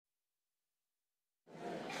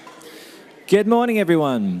Good morning,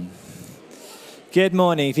 everyone. Good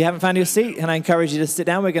morning. If you haven't found your seat, and I encourage you to sit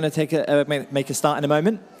down, we're going to make a start in a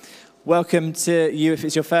moment. Welcome to you if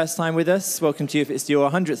it's your first time with us. Welcome to you if it's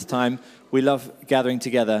your 100th time. We love gathering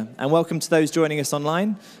together. And welcome to those joining us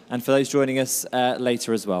online, and for those joining us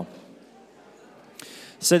later as well.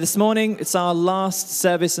 So this morning, it's our last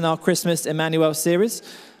service in our Christmas Emmanuel series.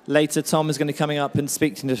 Later, Tom is going to be coming up and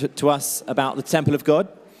speak to us about the Temple of God.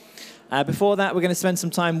 Before that, we're going to spend some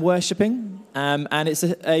time worshipping, and it's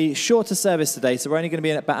a shorter service today, so we're only going to be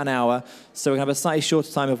in about an hour, so we're going to have a slightly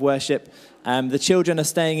shorter time of worship. The children are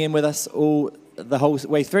staying in with us the whole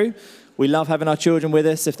way through. We love having our children with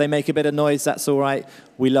us. If they make a bit of noise, that's all right.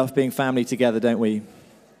 We love being family together, don't we?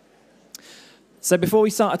 So before we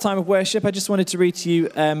start a time of worship, I just wanted to read to you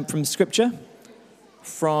from Scripture,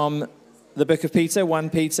 from the book of Peter, 1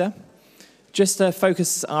 Peter. Just to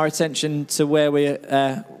focus our attention to where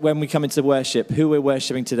when we come into worship, who we're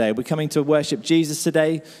worshiping today. We're coming to worship Jesus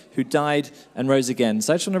today, who died and rose again.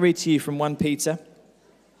 So I just want to read to you from 1 Peter.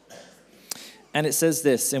 And it says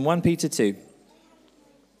this, in 1 Peter 2.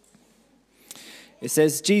 It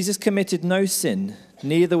says, Jesus committed no sin,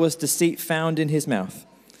 neither was deceit found in his mouth.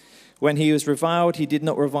 When he was reviled, he did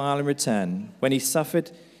not revile in return. When he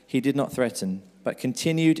suffered, he did not threaten, but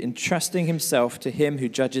continued entrusting himself to him who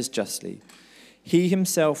judges justly. He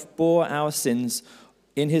himself bore our sins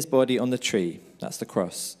in his body on the tree, that's the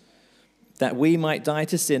cross, that we might die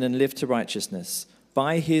to sin and live to righteousness.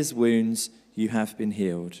 By his wounds you have been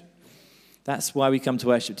healed. That's why we come to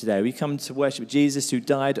worship today. We come to worship Jesus who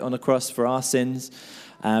died on the cross for our sins,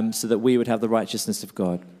 so that we would have the righteousness of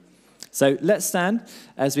God. So let's stand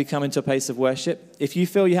as we come into a place of worship. If you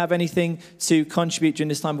feel you have anything to contribute during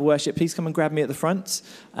this time of worship, please come and grab me at the front.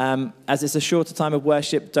 As it's a shorter time of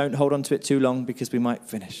worship, don't hold on to it too long because we might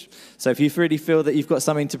finish. So if you really feel that you've got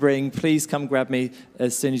something to bring, please come grab me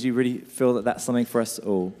as soon as you really feel that that's something for us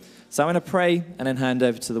all. So I'm going to pray and then hand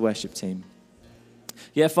over to the worship team.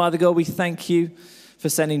 Yeah, Father God, we thank you for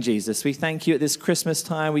sending Jesus. We thank you at this Christmas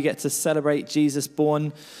time. We get to celebrate Jesus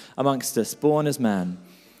born amongst us, born as man.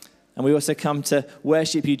 And we also come to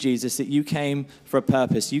worship you, Jesus, that you came for a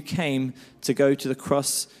purpose. You came to go to the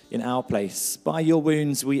cross in our place. By your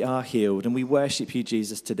wounds we are healed, and we worship you,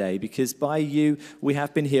 Jesus, today, because by you we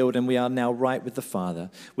have been healed and we are now right with the Father.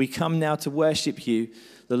 We come now to worship you,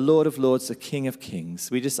 the Lord of Lords, the King of Kings.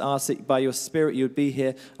 We just ask that by your Spirit you would be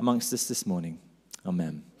here amongst us this morning.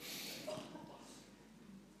 Amen.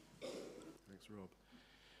 Thanks, Rob.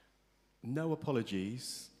 No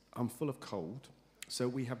apologies. I'm full of cold. So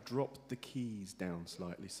we have dropped the keys down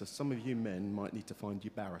slightly. So some of you men might need to find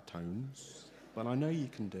your baritones, but I know you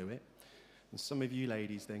can do it. And some of you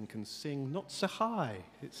ladies then can sing not so high.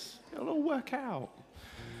 It'll all work out.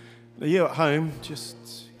 Now you at home, just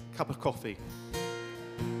a cup of coffee.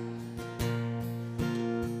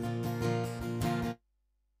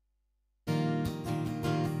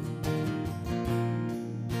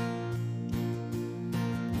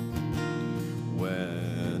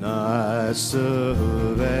 When I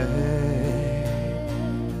survey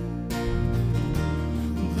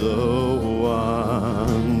the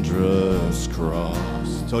wondrous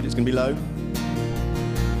cross. Told you it's going to be low.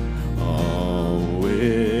 On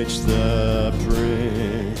which the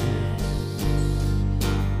Prince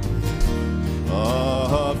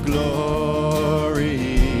of Glory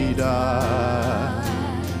died.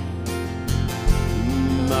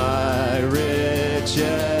 My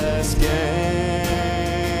richest gain.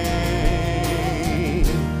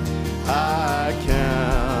 I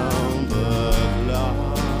count the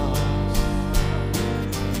loss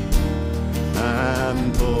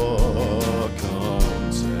and pour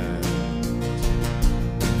content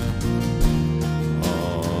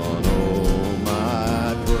on all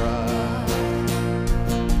my pride.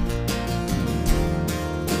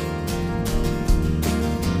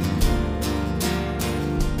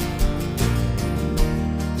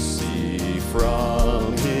 See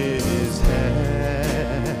from his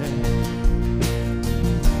hand,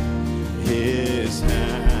 his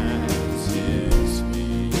hands, his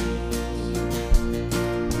feet,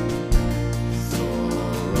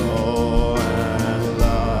 sorrow and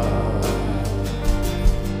love,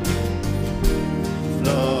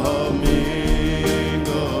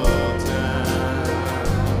 flamingo down,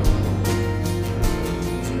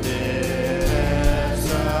 did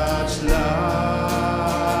such love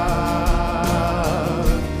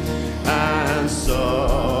and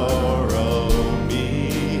sorrow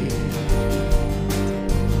me.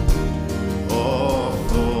 All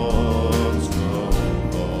thorns grow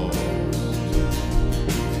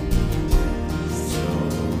so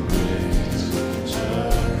rich a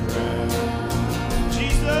crown.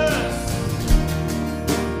 Jesus,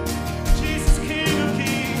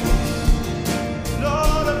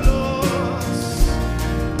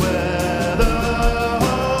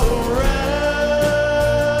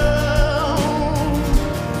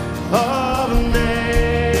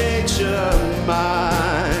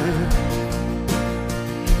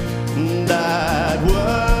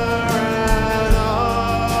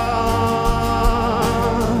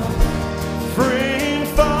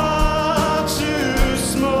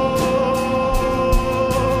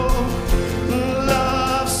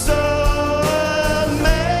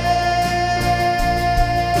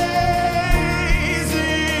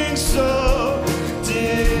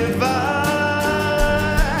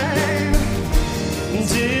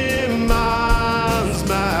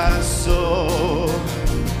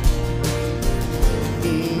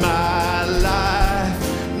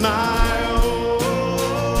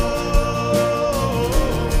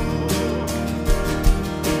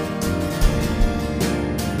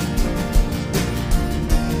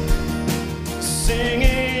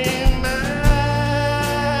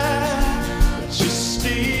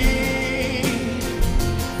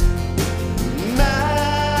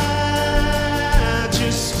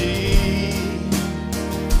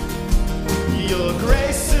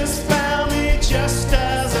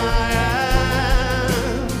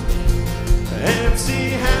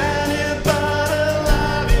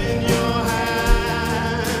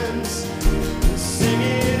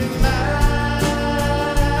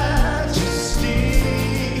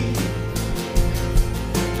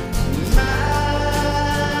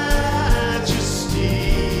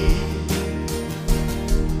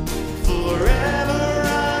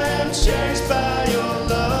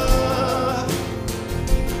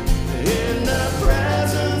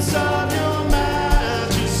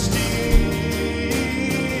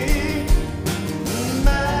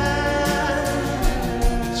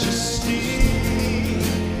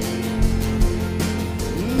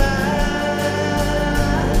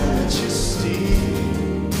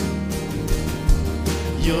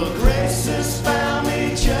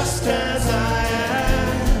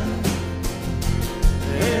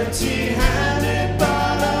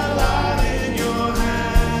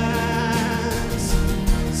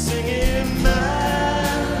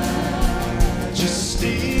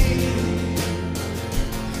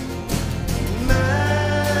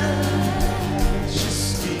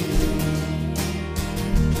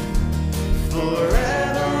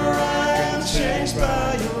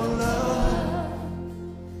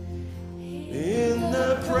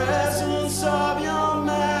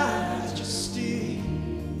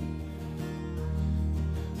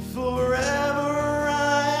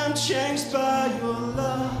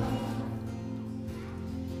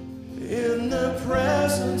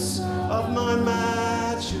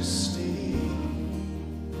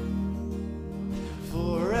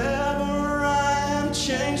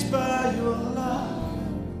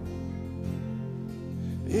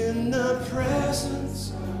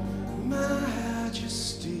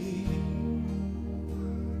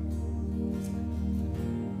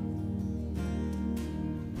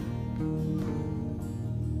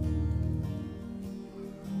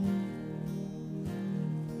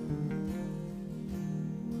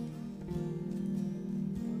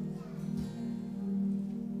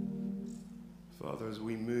 Father, as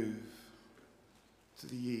we move to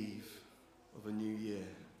the eve of a new year,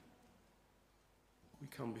 we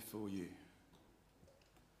come before you.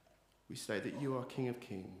 We say that you are King of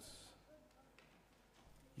Kings.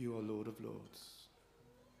 You are Lord of Lords.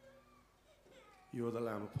 You are the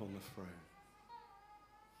Lamb upon the throne.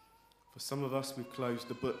 For some of us, we've closed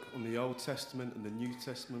the book on the Old Testament and the New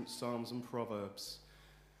Testament, Psalms and Proverbs,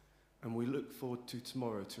 and we look forward to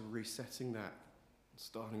tomorrow to resetting that and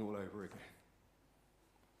starting all over again.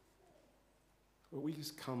 But we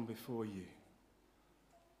just come before you,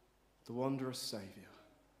 the wondrous Saviour,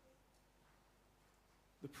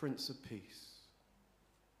 the Prince of Peace,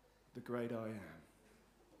 the great I am.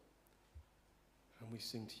 And we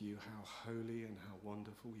sing to you how holy and how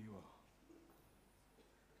wonderful you are.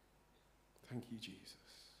 Thank you, Jesus.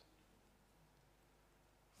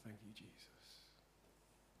 Thank you, Jesus.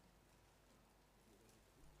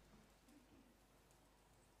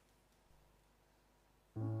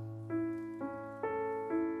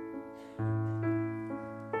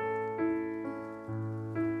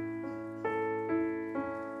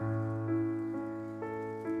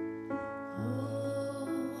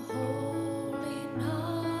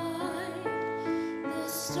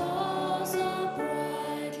 Stars are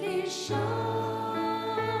brightly shining.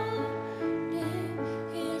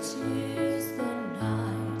 It's you.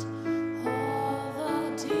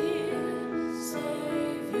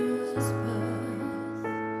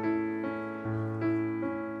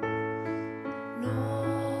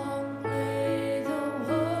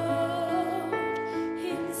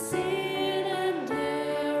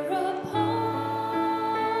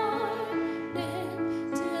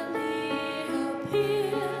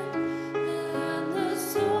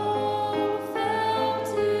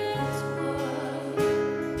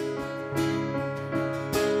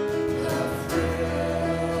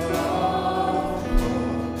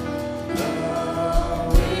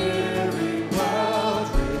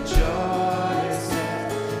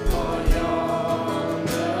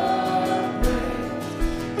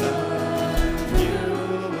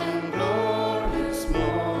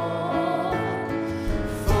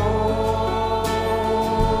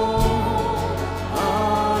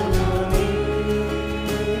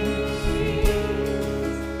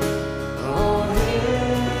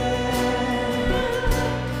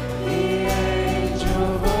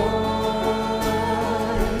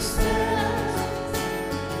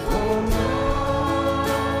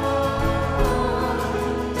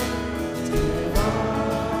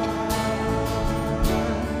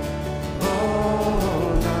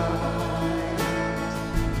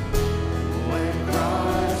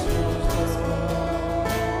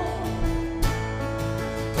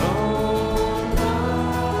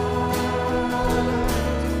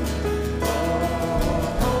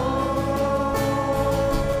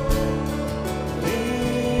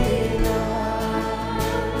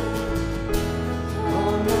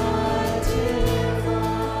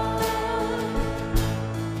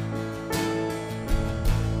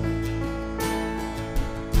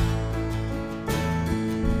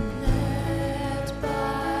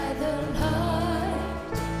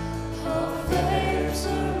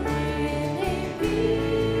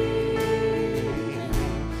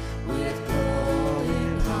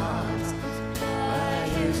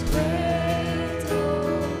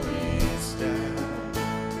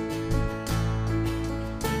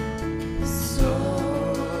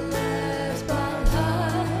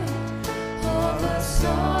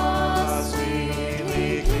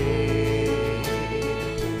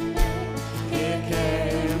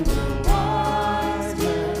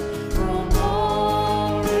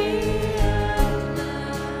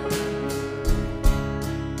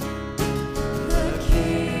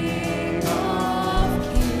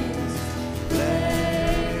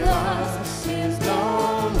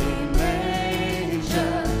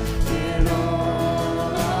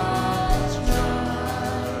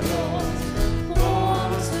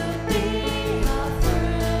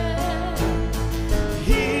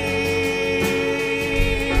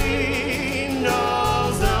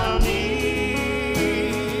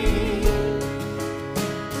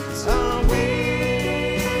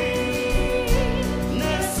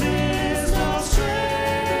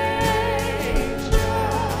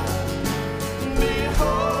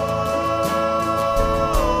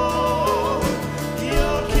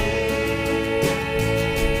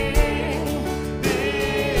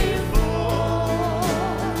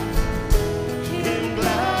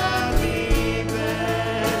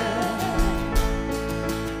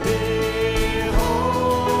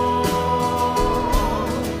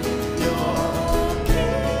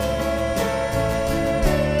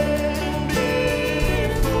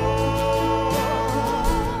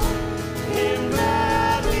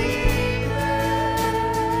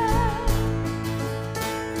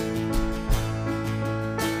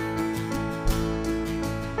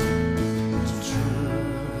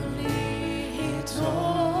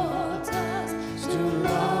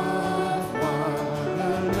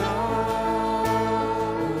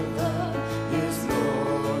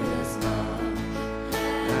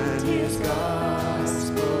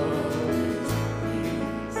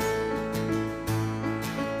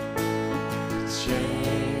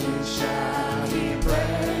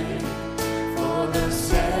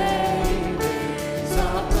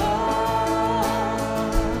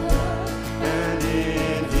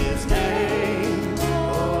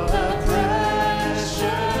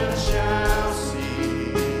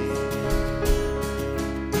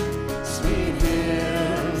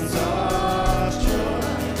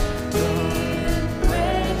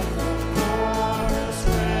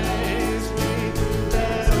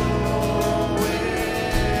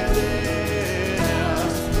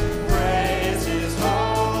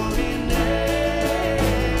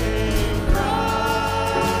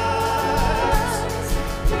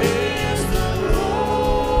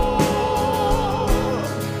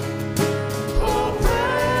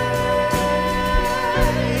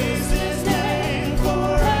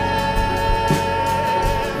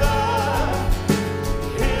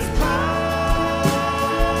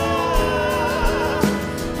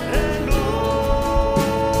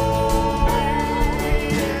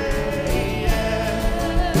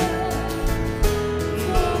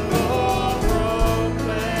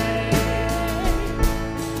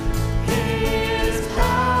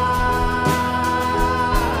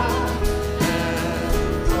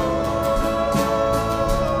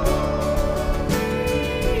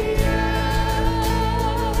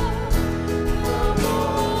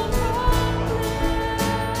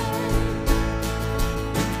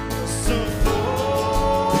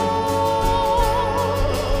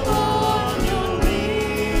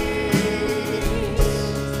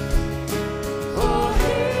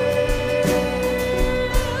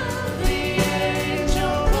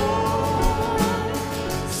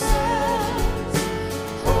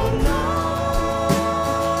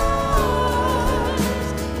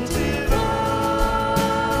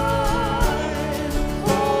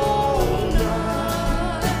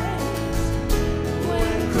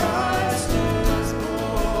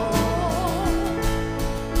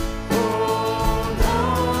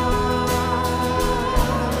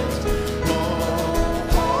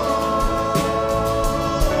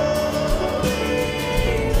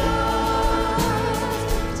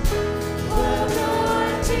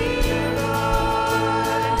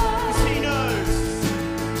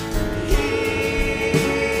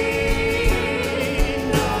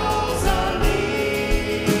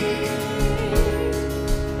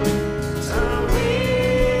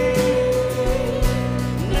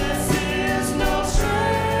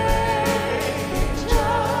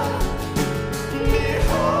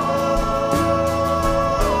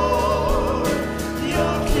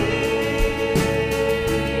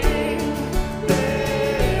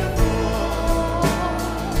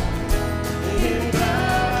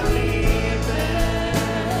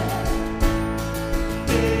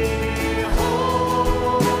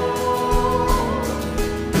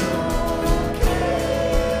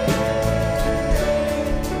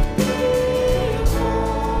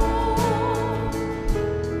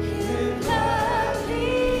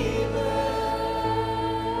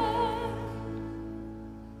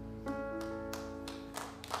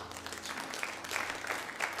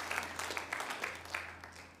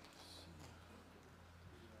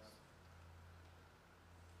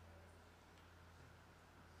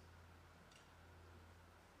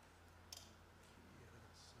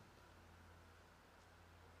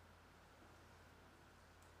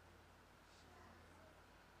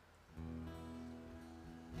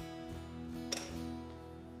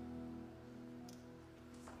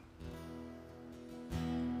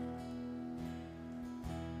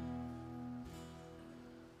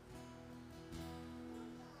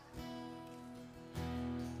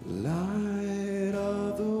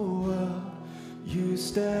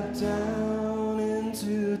 step down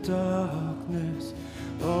into darkness,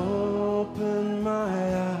 open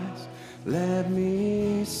my eyes, let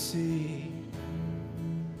me see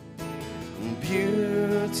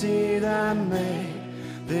beauty that made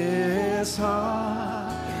this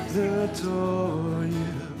heart adore you.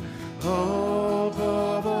 Hope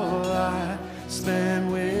of all I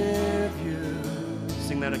spend with you.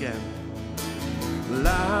 Sing that again.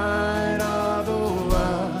 Light of the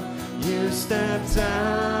world, you step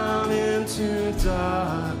down into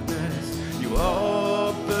darkness. You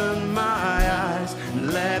open my eyes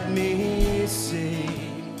and let me see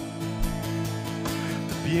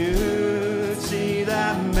the beauty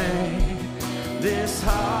that made this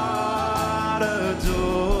heart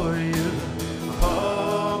adore you.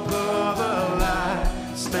 Hope of a life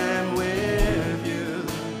spent with you.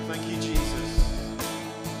 Thank you, Jesus.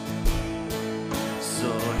 So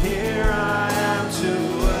here I am to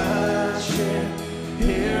worship.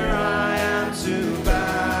 Here I am to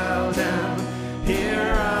bow down.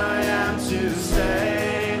 Here I am to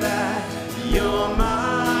say that you're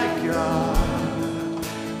my God.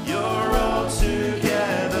 You're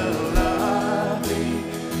altogether lovely,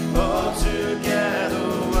 altogether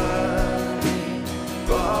worthy,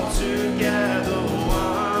 altogether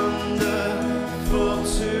wonderful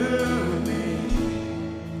to me.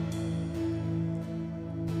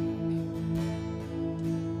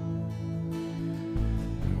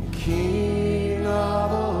 King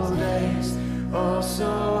of all days, oh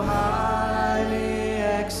so highly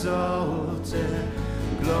exalted,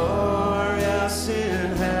 glorious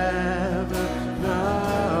in heaven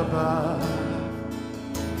above.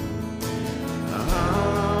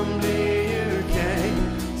 Humbly you came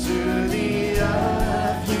to the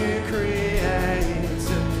earth you created,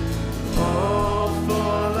 all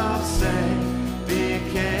full of sin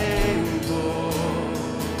became poor.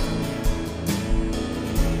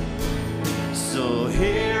 So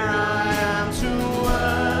here I am to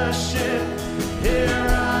worship, here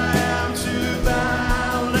I am to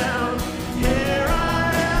bow down, here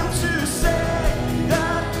I am to say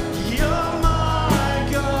that you're my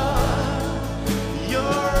God.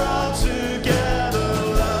 You're altogether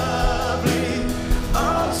lovely,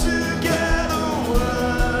 altogether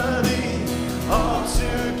worthy,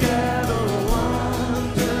 altogether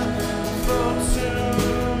wonderful to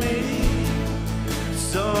me.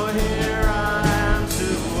 So here I am to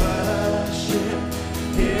worship,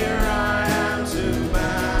 here I am to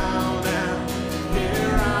bow down,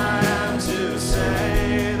 here I am to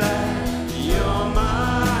say that you're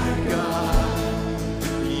my God.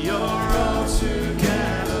 You're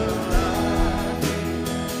altogether lovely,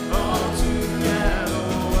 altogether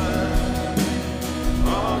worthy,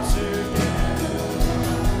 altogether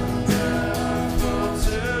wonderful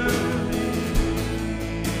to me.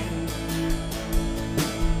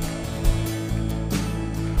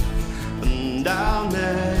 And I'll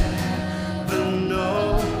never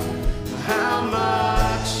know how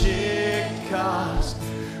much it cost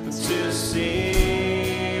to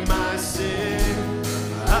see my sin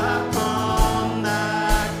upon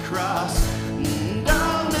that cross. And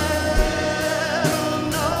I'll never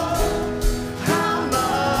know how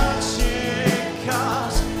much it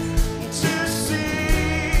cost to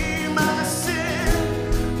see my sin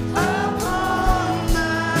upon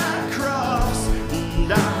that cross.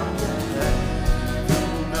 And I'll never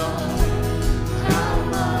know how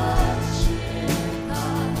much it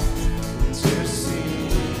cost to see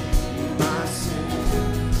my sin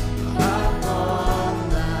upon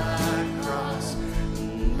that cross.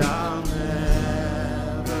 And I'll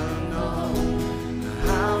never know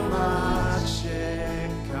how much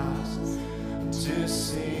it costs to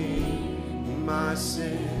see my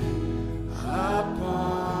sin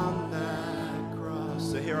upon that cross.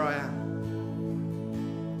 So here I am.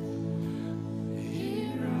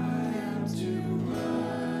 Here I am to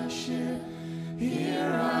worship.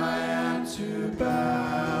 Here I am to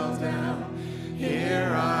bow down.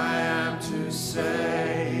 Here I am to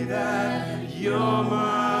say that you're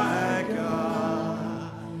my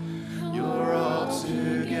God. You're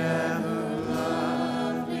altogether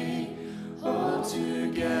lovely,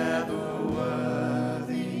 altogether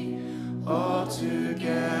worthy,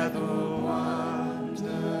 altogether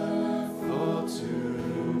wonderful to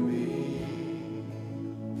me.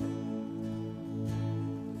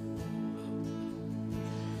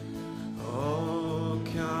 Oh,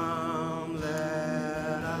 come,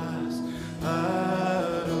 let us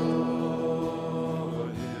adore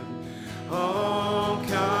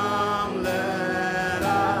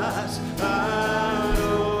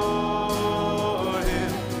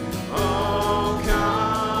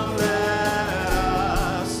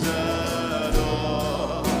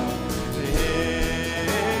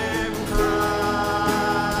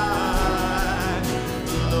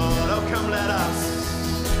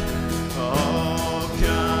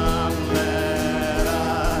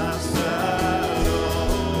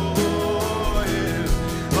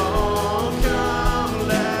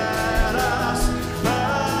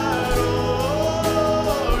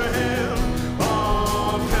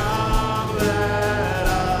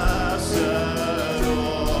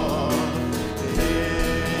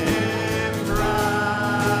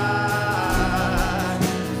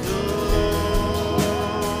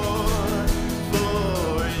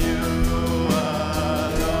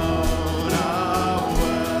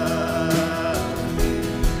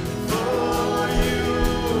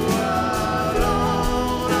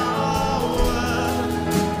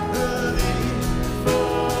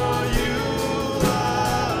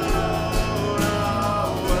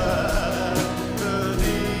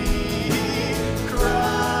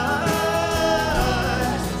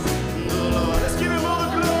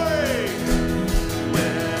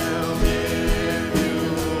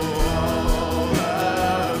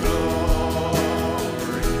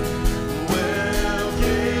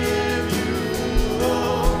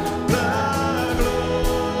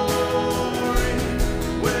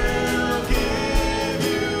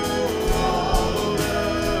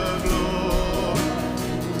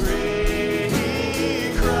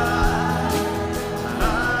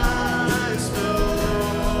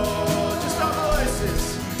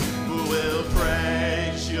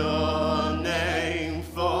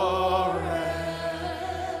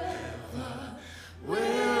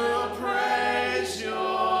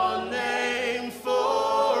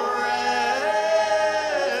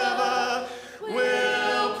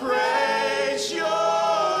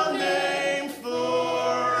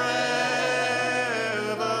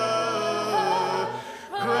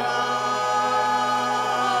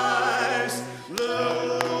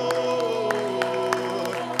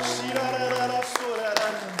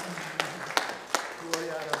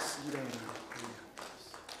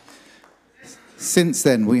Since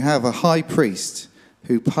then, we have a high priest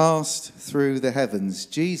who passed through the heavens,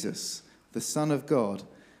 Jesus, the Son of God.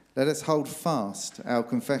 Let us hold fast our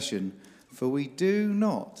confession, for we do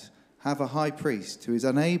not have a high priest who is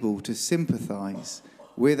unable to sympathize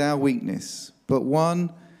with our weakness, but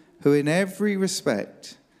one who in every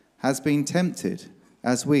respect has been tempted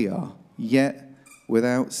as we are, yet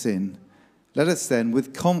without sin. Let us then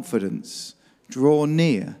with confidence draw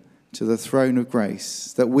near to the throne of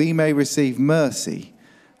grace, that we may receive mercy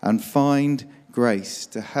and find grace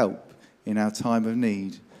to help in our time of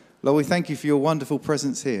need. Lord, we thank you for your wonderful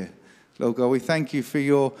presence here. Lord God, we thank you for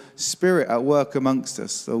your Spirit at work amongst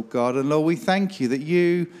us, Lord God. And Lord, we thank you that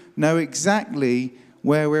you know exactly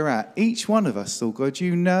where we're at. Each one of us, Lord God,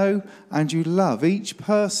 you know and you love each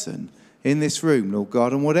person in this room, Lord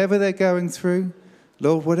God. And whatever they're going through,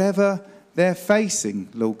 Lord, whatever they're facing,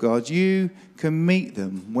 Lord God, you can meet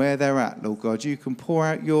them where they're at, Lord God. You can pour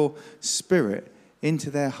out your Spirit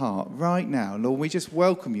into their heart right now. Lord, we just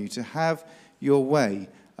welcome you to have your way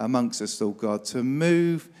amongst us, Lord God, to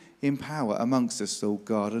move in power amongst us, Lord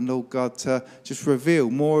God, and Lord God, to just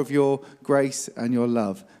reveal more of your grace and your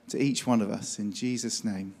love to each one of us. In Jesus'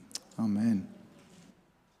 name, amen.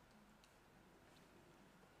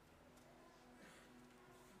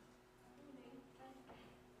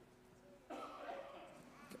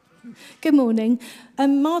 Good morning.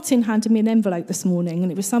 Martin handed me an envelope this morning,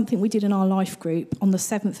 and it was something we did in our life group on the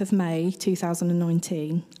 7th of May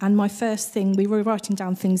 2019. And my first thing, we were writing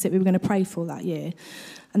down things that we were going to pray for that year.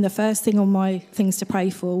 And the first thing on my things to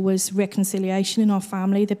pray for was reconciliation in our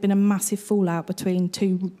family. There'd been a massive fallout between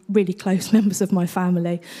two really close members of my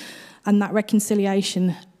family. And that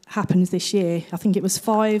reconciliation happened this year. I think it was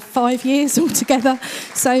five years altogether.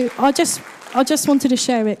 So I just wanted to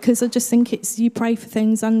share it because I just think it's, you pray for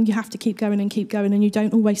things and you have to keep going and you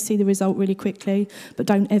don't always see the result really quickly, but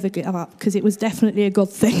don't ever give up because it was definitely a God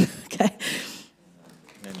thing. Okay.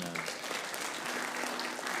 Amen.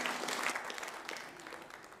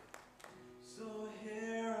 So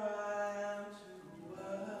here I am to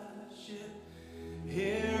worship,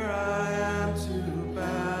 here I am to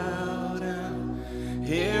bow down,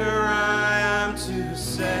 here I am to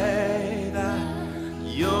say that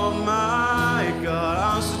you're my God.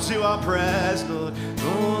 Answer to our prayers, Lord.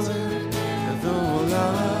 All together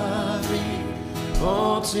lovely,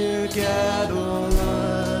 all together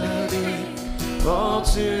worthy, all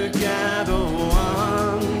together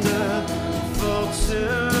wonderful to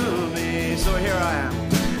me. So here I am.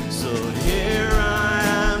 So here I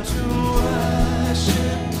am to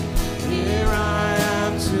worship, here I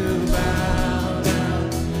am to bow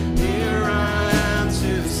down, here I am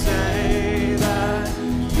to say that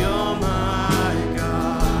you're my God.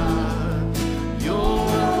 You're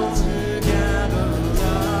altogether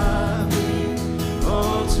lovely,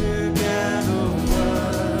 altogether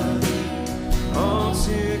worthy,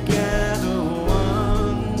 altogether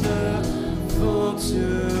wonderful to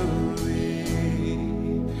me.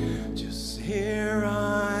 Just here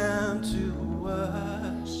I am to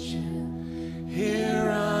worship, here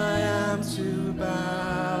I am to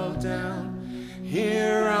bow down,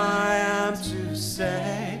 here I am to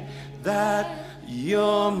say that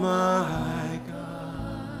you're my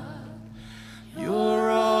God.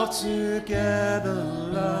 You're altogether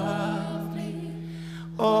lovely,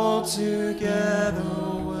 altogether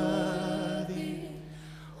worthy,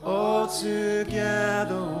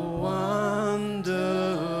 altogether wonderful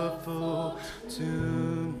to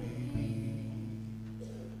me.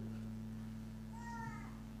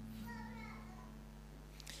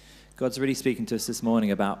 God's really speaking to us this morning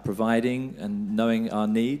about providing and knowing our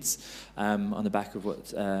needs, on the back of what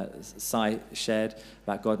Sai shared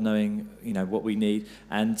about God knowing, what we need.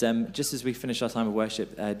 And just as we finish our time of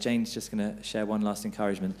worship, Jane's just going to share one last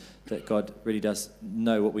encouragement that God really does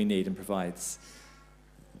know what we need and provides.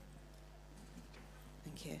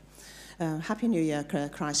 Thank you. Happy New Year,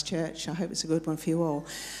 Christchurch. I hope it's a good one for you all.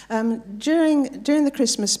 During the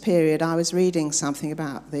Christmas period, I was reading something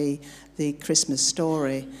about the Christmas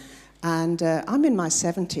story. And I'm in my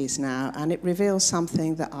 70s now, and it reveals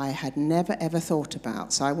something that I had never, ever thought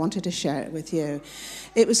about, so I wanted to share it with you.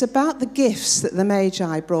 It was about the gifts that the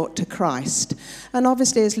Magi brought to Christ. And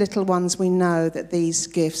obviously, as little ones, we know that these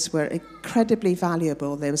gifts were incredibly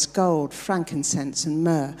valuable. There was gold, frankincense, and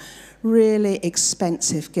myrrh, really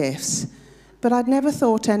expensive gifts. But I'd never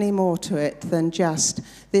thought any more to it than just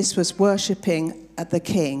this was worshipping at the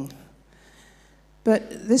King.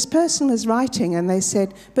 But this person was writing and they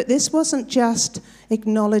said, but this wasn't just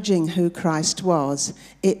acknowledging who Christ was,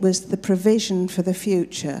 it was the provision for the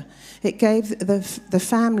future. It gave the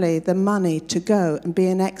family the money to go and be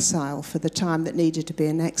in exile for the time that needed to be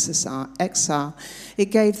in exile.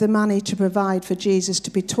 It gave the money to provide for Jesus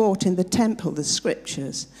to be taught in the temple, the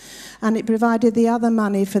scriptures. And it provided the other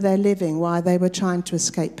money for their living while they were trying to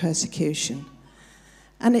escape persecution.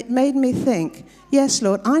 And it made me think, yes,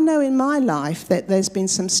 Lord, I know in my life that there's been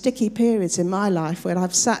some sticky periods in my life where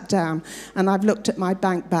I've sat down and I've looked at my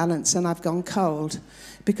bank balance and I've gone cold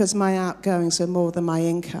because my outgoings are more than my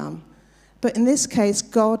income. But in this case,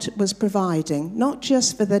 God was providing, not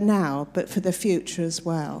just for the now, but for the future as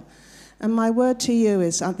well. And my word to you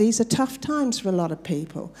is, these are tough times for a lot of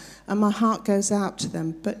people, and my heart goes out to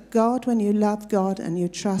them. But God, when you love God and you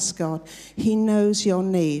trust God, he knows your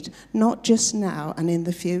need, not just now and in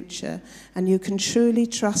the future. And you can truly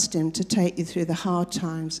trust him to take you through the hard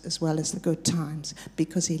times as well as the good times,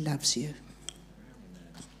 because he loves you.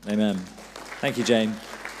 Amen. Thank you, Jane.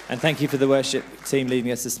 And thank you for the worship team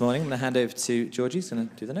leading us this morning. I'm going to hand over to Georgie, who's going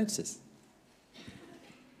to do the notices.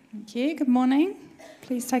 Thank you. Good morning.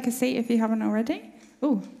 Please take a seat if you haven't already.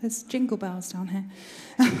 Oh, there's jingle bells down here.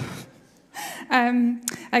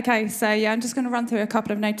 Okay, so I'm just going to run through a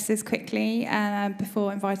couple of notices quickly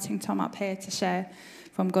before inviting Tom up here to share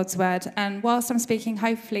from God's word. And whilst I'm speaking,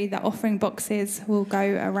 hopefully the offering boxes will go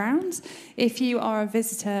around. If you are a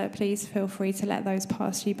visitor, please feel free to let those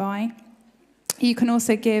pass you by. You can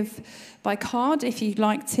also give by card if you'd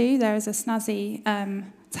like to. There is a snazzy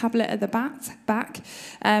tablet at the back.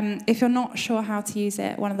 If you're not sure how to use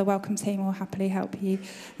it, one of the welcome team will happily help you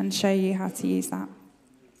and show you how to use that.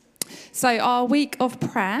 So our week of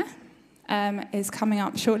prayer is coming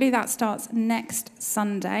up shortly. That starts next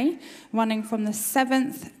Sunday, running from the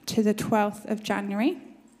 7th to the 12th of January.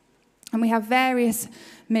 And we have various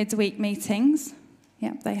midweek meetings.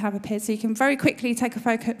 Yep, they have appeared. So you can very quickly take a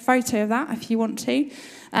photo of that if you want to.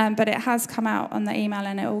 But it has come out on the email,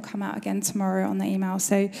 and it will come out again tomorrow on the email.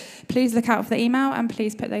 So please look out for the email, and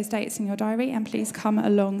please put those dates in your diary, and please come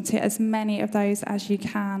along to as many of those as you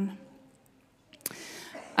can.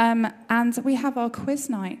 And we have our quiz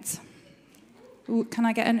night. Ooh, can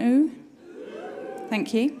I get an ooh?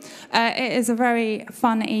 Thank you. It is a very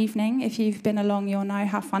fun evening. If you've been along, you'll know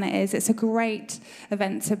how fun it is. It's a great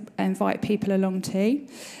event to invite people along to.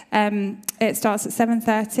 It starts at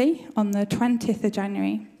 7:30 on the 20th of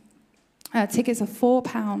January. Tickets are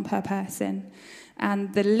 £4 per person.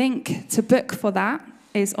 And the link to book for that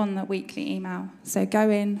is on the weekly email. So go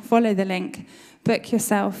in, follow the link, book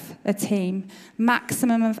yourself a team.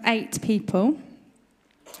 Maximum of 8 people.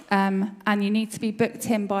 And you need to be booked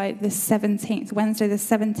in by the 17th, Wednesday the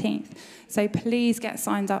 17th. So please get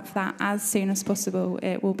signed up for that as soon as possible.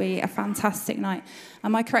 It will be a fantastic night.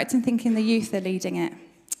 Am I correct in thinking the youth are leading it?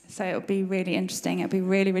 So it'll be really interesting. It'll be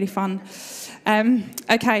really, really fun.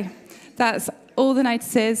 Okay, that's all the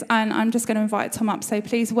notices. And I'm just going to invite Tom up. So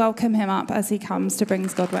please welcome him up as he comes to bring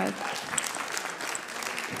God's word.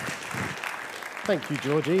 Thank you,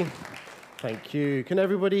 Georgie. Thank you. Can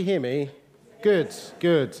everybody hear me? Good,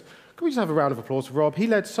 good. Can we just have a round of applause for Rob? He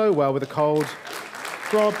led so well with a cold.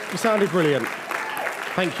 Rob, you sounded brilliant.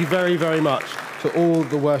 Thank you very, very much to all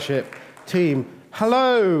the worship team.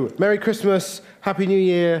 Hello, Merry Christmas, Happy New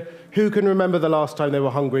Year. Who can remember the last time they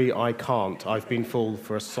were hungry? I can't. I've been full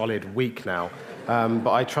for a solid week now.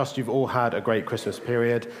 But I trust you've all had a great Christmas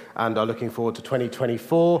period and are looking forward to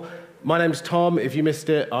 2024. My name's Tom. If you missed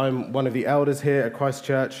it, I'm one of the elders here at Christ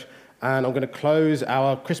Church. And I'm going to close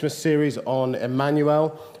our Christmas series on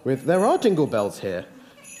Emmanuel with, there are jingle bells here.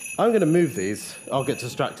 I'm going to move these. I'll get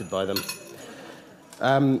distracted by them.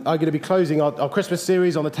 I'm going to be closing our Christmas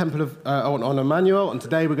series on the Temple of on Emmanuel, and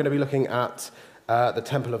today we're going to be looking at the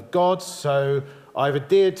Temple of God. So I've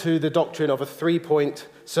adhered to the doctrine of a 3-point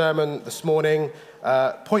sermon this morning.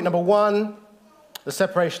 Point number 1, the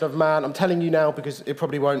separation of man. I'm telling you now because it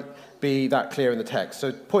probably won't be that clear in the text.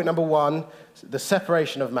 So point number 1, the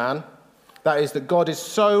separation of man. That is that God is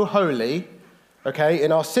so holy, okay,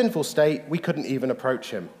 in our sinful state, we couldn't even approach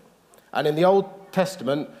him. And in the Old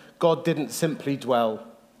Testament, God didn't simply dwell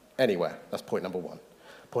anywhere. That's point number 1.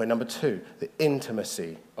 Point number 2, the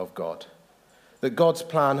intimacy of God. That God's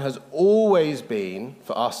plan has always been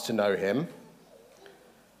for us to know him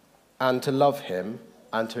and to love him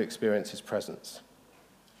and to experience his presence.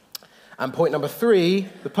 And point number 3,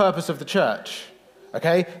 the purpose of the church.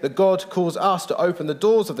 Okay, that God calls us to open the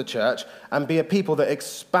doors of the church and be a people that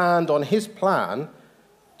expand on his plan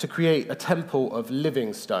to create a temple of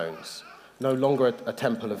living stones, no longer a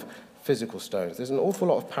temple of physical stones. There's an awful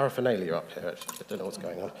lot of paraphernalia up here, actually. I don't know what's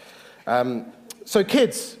going on. So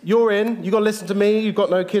kids, you're in. You've got to listen to me. You've got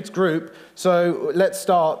no kids group. So let's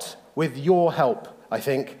start with your help, I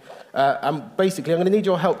think. And basically, I'm going to need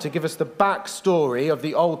your help to give us the backstory of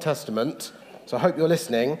the Old Testament. So I hope you're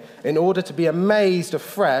listening, in order to be amazed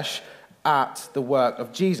afresh at the work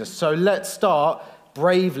of Jesus. So let's start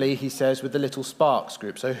bravely, he says, with the Little Sparks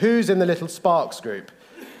group. So who's in the Little Sparks group,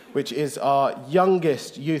 which is our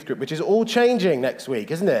youngest youth group, which is all changing next week,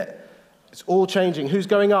 isn't it? It's all changing. Who's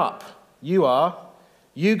going up? You are.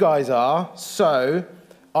 You guys are. So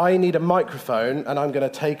I need a microphone, and I'm going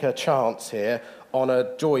to take a chance here on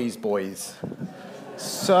a Joy's Boys.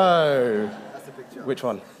 So, which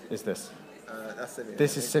one is this? That's Simeon.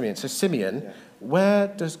 This is Simeon. So Simeon, where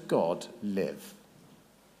does God live?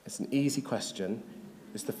 It's an easy question.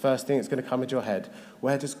 It's the first thing that's going to come into your head.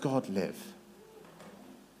 Where does God live?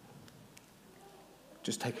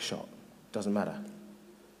 Just take a shot. Doesn't matter.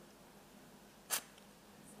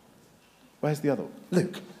 Where's the other one?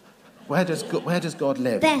 Luke, where does God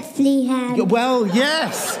live? Bethlehem. Well,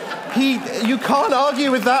 yes. You can't argue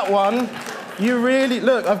with that one. You really...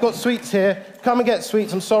 Look, I've got sweets here. Come and get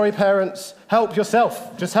sweets. I'm sorry, parents. Help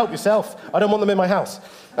yourself. Just help yourself. I don't want them in my house.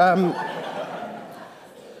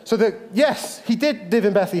 Yes, he did live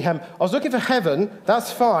in Bethlehem. I was looking for heaven.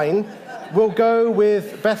 That's fine. We'll go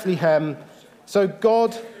with Bethlehem. So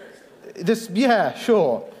God... Yeah,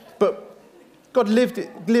 sure. But God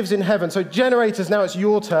lives in heaven. So generators, now it's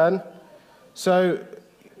your turn. So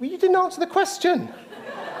you didn't answer the question.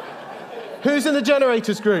 Who's in the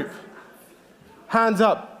generators group? Hands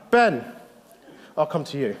up. Ben. I'll come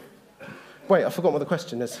to you. Wait, I forgot what the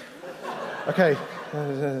question is. Okay.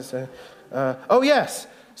 Oh, yes.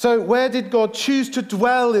 So where did God choose to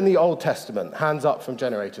dwell in the Old Testament? Hands up from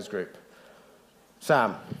generators group.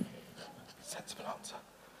 Sam. Sensible answer.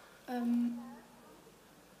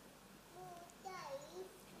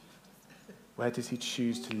 Where does he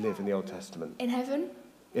choose to live in the Old Testament? In heaven?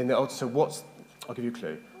 I'll give you a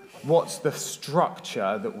clue. What's the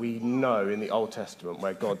structure that we know in the Old Testament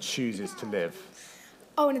where God chooses to live?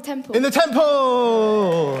 Oh, in a temple. In the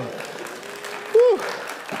temple! Woo.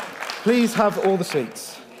 Please have all the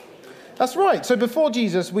seats. That's right. So before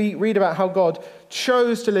Jesus, we read about how God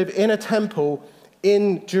chose to live in a temple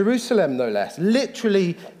in Jerusalem, no less.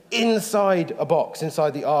 Literally inside a box,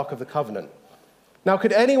 inside the Ark of the Covenant. Now,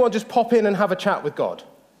 could anyone just pop in and have a chat with God?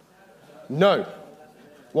 No.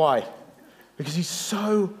 Why? Because he's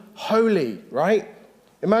so holy, right?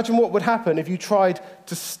 Imagine what would happen if you tried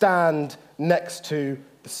to stand next to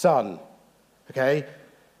the sun, okay?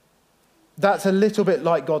 That's a little bit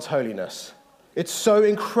like God's holiness. It's so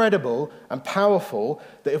incredible and powerful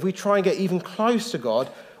that if we try and get even close to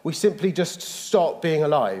God, we simply just stop being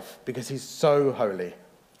alive because he's so holy.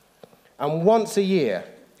 And once a year,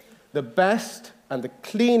 the best and the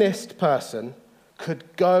cleanest person could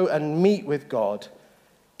go and meet with God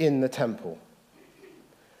in the temple,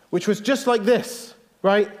 which was just like this,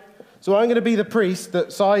 right? So I'm going to be the priest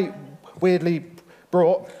that Si weirdly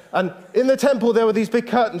brought, and in the temple there were these big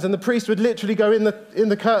curtains, and the priest would literally go in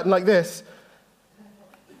the curtain like this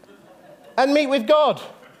and meet with God,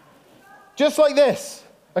 just like this,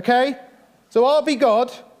 okay? So I'll be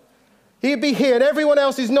God, he'd be here, and everyone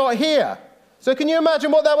else is not here. So can you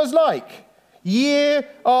imagine what that was like? Year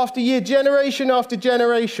after year, generation after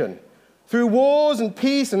generation, through wars and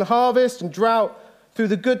peace and harvest and drought, through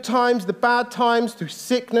the good times, the bad times, through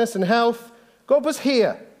sickness and health, God was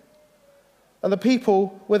here, and the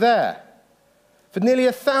people were there. For nearly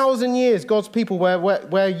 1,000 years, God's people were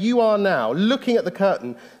where you are now, looking at the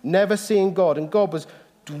curtain, never seeing God, and God was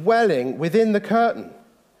dwelling within the curtain.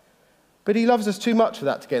 But he loves us too much for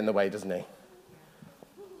that to get in the way, doesn't he?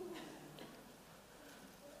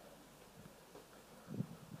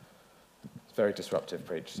 It's very disruptive,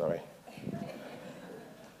 preach, sorry.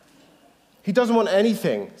 He doesn't want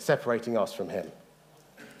anything separating us from him.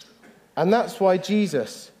 And that's why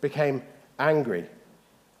Jesus became angry.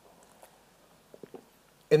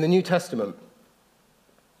 In the New Testament,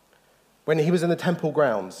 when he was in the temple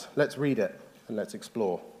grounds, let's read it and let's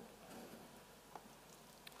explore.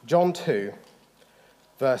 John 2,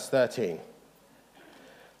 verse 13.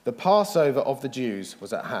 The Passover of the Jews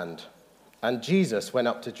was at hand, and Jesus went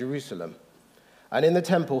up to Jerusalem. And in the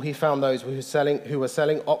temple he found those who were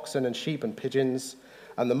selling oxen and sheep and pigeons,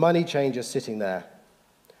 and the money changers sitting there.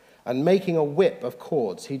 And making a whip of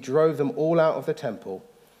cords, he drove them all out of the temple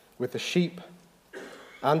with the sheep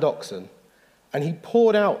and oxen, and he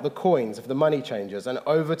poured out the coins of the money changers and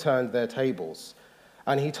overturned their tables.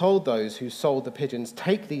 And he told those who sold the pigeons,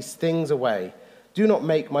 "Take these things away. Do not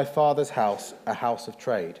make my Father's house a house of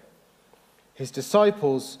trade." His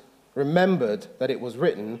disciples remembered that it was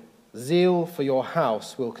written, Zeal for your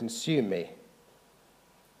house will consume me.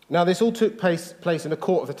 Now, this all took place in a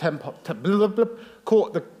court of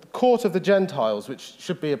the court of the Gentiles, which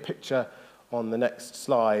should be a picture on the next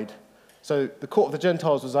slide. So the court of the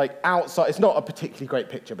Gentiles was like outside. It's not a particularly great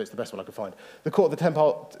picture, but it's the best one I could find. The court of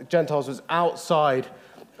the Gentiles was outside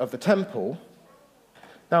of the temple.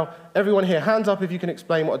 Now, everyone here, hands up if you can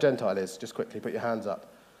explain what a Gentile is. Just quickly, put your hands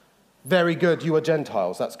up. Very good, you are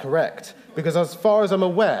Gentiles. That's correct. Because as far as I'm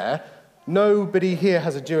aware, nobody here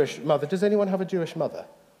has a Jewish mother. Does anyone have a Jewish mother?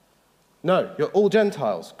 No, you're all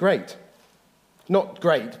Gentiles. Great. Not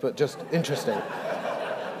great, but just interesting.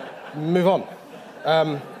 Move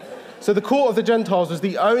on. So the court of the Gentiles was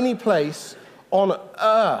the only place on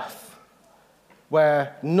earth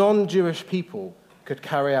where non-Jewish people could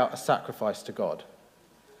carry out a sacrifice to God.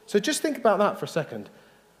 So just think about that for a second.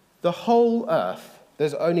 The whole earth,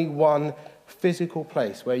 there's only one physical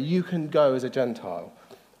place where you can go as a Gentile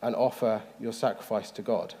and offer your sacrifice to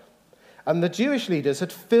God. And the Jewish leaders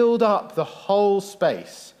had filled up the whole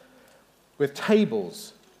space with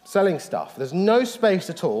tables selling stuff. There's no space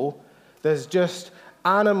at all. There's just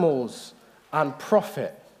animals and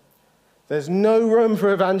profit. There's no room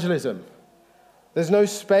for evangelism. There's no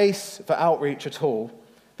space for outreach at all.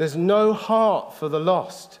 There's no heart for the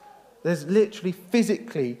lost. There's literally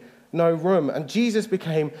physically no room. And Jesus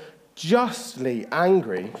became justly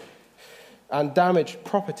angry and damaged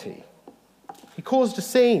property. He caused a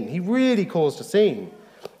scene. He really caused a scene.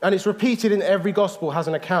 And it's repeated in every gospel has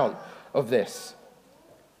an account of this.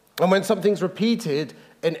 And when something's repeated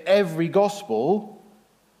in every gospel,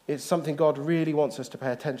 it's something God really wants us to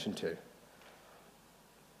pay attention to.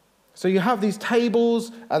 So you have these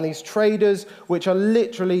tables and these traders which are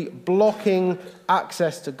literally blocking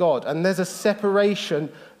access to God. And there's a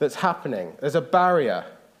separation that's happening. There's a barrier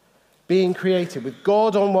being created with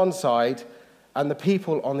God on one side and the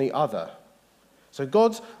people on the other. So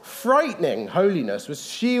God's frightening holiness was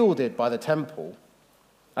shielded by the temple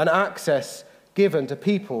and access given to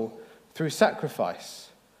people through sacrifice.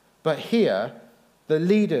 But here, the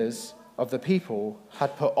leaders of the people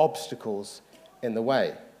had put obstacles in the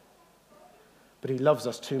way. But he loves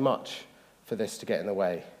us too much for this to get in the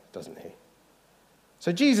way, doesn't he?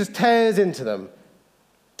 So Jesus tears into them.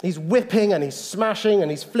 He's whipping and he's smashing and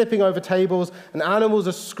he's flipping over tables, and animals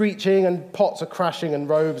are screeching and pots are crashing and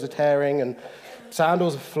robes are tearing and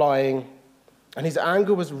sandals are flying. And his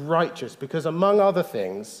anger was righteous because, among other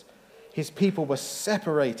things, his people were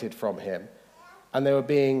separated from him and they were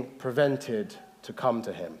being prevented to come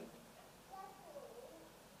to him.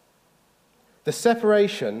 The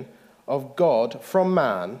separation of God from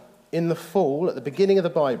man in the fall at the beginning of the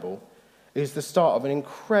Bible is the start of an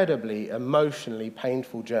incredibly emotionally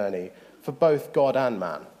painful journey for both God and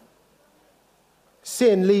man.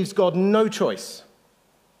 Sin leaves God no choice.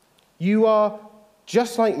 You are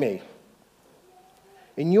just like me.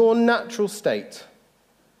 In your natural state,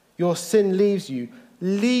 your sin leaves you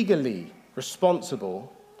legally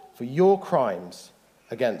responsible for your crimes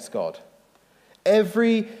against God.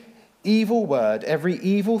 Every evil word, every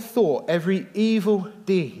evil thought, every evil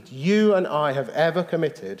deed you and I have ever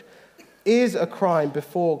committed is a crime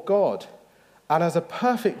before God. And as a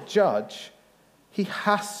perfect judge, he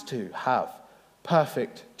has to have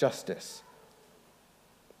perfect justice.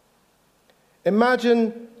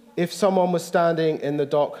 Imagine if someone was standing in the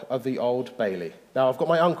dock of the Old Bailey. Now, I've got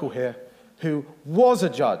my uncle here who was a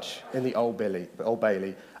judge in the Old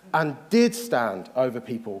Bailey and did stand over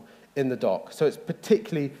people in the dock. So it's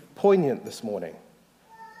particularly poignant this morning.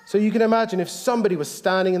 So you can imagine if somebody was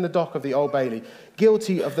standing in the dock of the Old Bailey,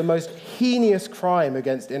 guilty of the most heinous crime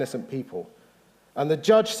against innocent people, and the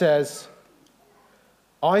judge says,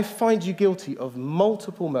 I find you guilty of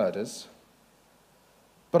multiple murders,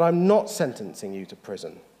 but I'm not sentencing you to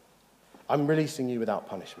prison. I'm releasing you without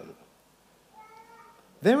punishment.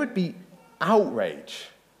 There would be outrage.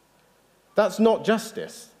 That's not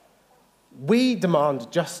justice. We demand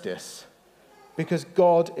justice because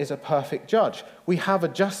God is a perfect judge. We have a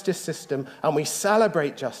justice system and we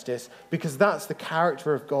celebrate justice because that's the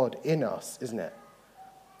character of God in us, isn't it?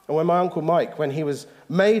 And when my Uncle Mike, when he was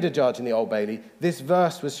made a judge in the Old Bailey, this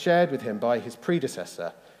verse was shared with him by his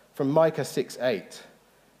predecessor from Micah 6:8.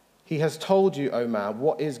 He has told you, O man,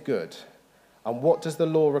 what is good, and what does the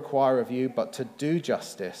law require of you but to do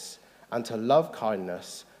justice and to love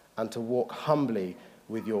kindness and to walk humbly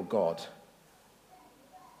with your God.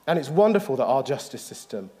 And it's wonderful that our justice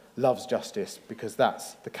system loves justice because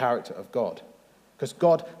that's the character of God. Because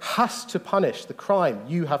God has to punish the crime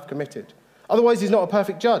you have committed. Otherwise, he's not a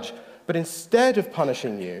perfect judge. But instead of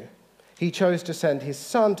punishing you, he chose to send his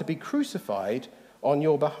son to be crucified on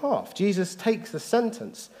your behalf. Jesus takes the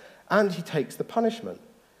sentence and he takes the punishment.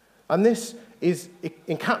 And this is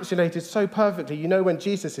encapsulated so perfectly. You know, when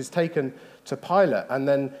Jesus is taken to Pilate and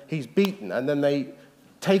then he's beaten and then they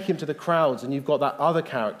take him to the crowds and you've got that other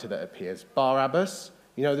character that appears, Barabbas.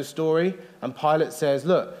 You know the story? And Pilate says,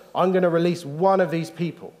 look, I'm going to release one of these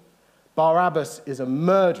people. Barabbas is a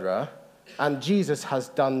murderer and Jesus has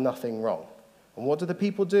done nothing wrong. And what do the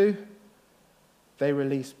people do? They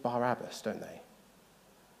release Barabbas, don't they?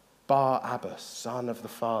 Barabbas, son of the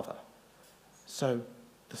Father. So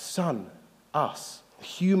the son, us, the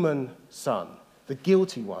human son, the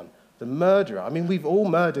guilty one, the murderer. I mean, we've all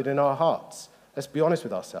murdered in our hearts. Let's be honest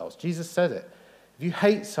with ourselves. Jesus said it. If you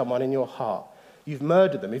hate someone in your heart, you've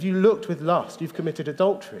murdered them. If you looked with lust, you've committed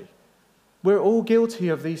adultery. We're all guilty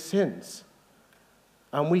of these sins.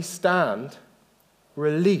 And we stand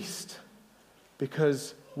released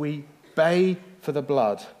because we bay for the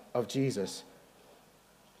blood of Jesus.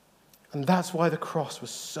 And that's why the cross was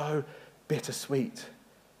so bittersweet.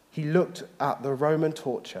 He looked at the Roman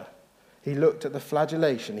torture. He looked at the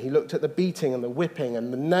flagellation. He looked at the beating and the whipping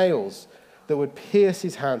and the nails that would pierce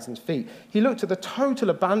his hands and feet. He looked at the total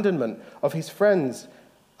abandonment of his friends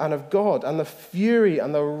and of God and the fury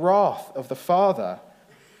and the wrath of the Father.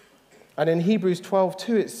 And in Hebrews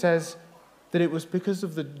 12:2 it says that it was because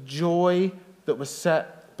of the joy that was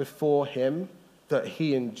set before him that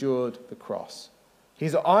he endured the cross.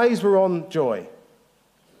 His eyes were on joy.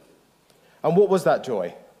 And what was that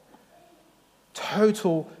joy?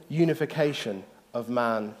 Total unification of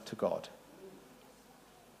man to God.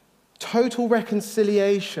 Total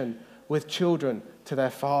reconciliation with children to their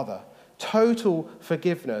Father. Total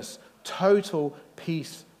forgiveness. Total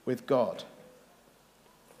peace with God.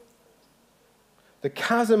 The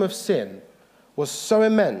chasm of sin was so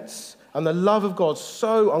immense and the love of God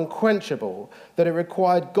so unquenchable that it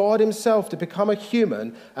required God himself to become a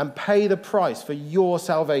human and pay the price for your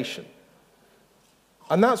salvation.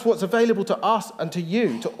 And that's what's available to us and to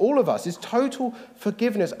you, to all of us, is total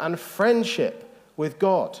forgiveness and friendship with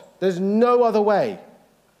God. There's no other way.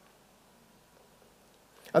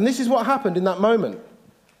 And this is what happened in that moment,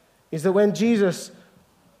 is that when Jesus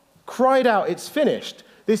cried out, it's finished,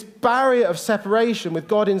 this barrier of separation with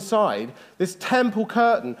God inside, this temple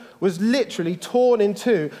curtain, was literally torn in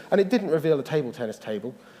two, and it didn't reveal a table tennis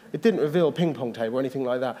table. It didn't reveal a ping pong table or anything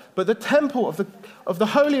like that. But the temple of the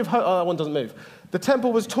Holy of Holies, oh, that one doesn't move. The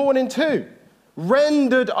temple was torn in two,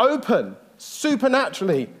 rendered open,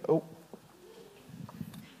 supernaturally. Oh.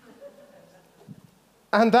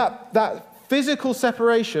 And that physical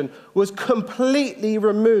separation was completely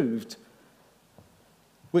removed,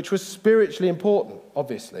 which was spiritually important,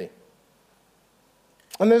 obviously.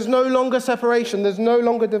 And there's no longer separation. There's no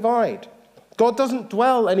longer divide. God doesn't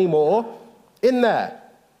dwell anymore in there.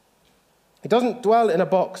 He doesn't dwell in a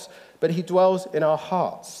box, but he dwells in our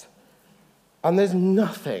hearts. And there's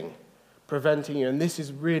nothing preventing you, and this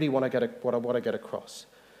is really what I want to get across.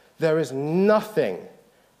 There is nothing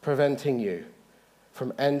preventing you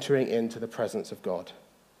from entering into the presence of God.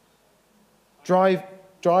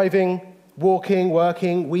 Driving, walking,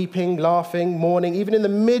 working, weeping, laughing, mourning, even in the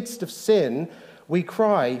midst of sin, we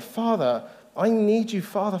cry, Father, I need you.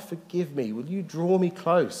 Father, forgive me. Will you draw me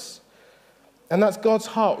close? And that's God's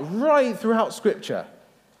heart right throughout Scripture,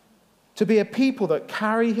 to be a people that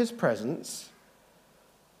carry his presence,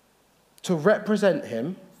 to represent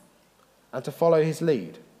him, and to follow his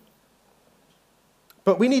lead.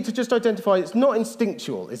 But we need to just identify it's not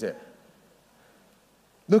instinctual, is it?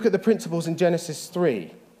 Look at the principles in Genesis 3.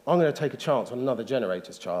 I'm going to take a chance on another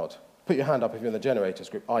generator's child. Put your hand up if you're in the generators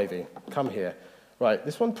group. Ivy, come here. Right,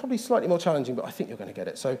 this one probably slightly more challenging, but I think you're going to get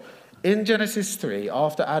it. So in Genesis 3,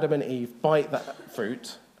 after Adam and Eve bite that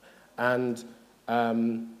fruit, and so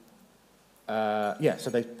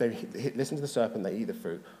they listen to the serpent, they eat the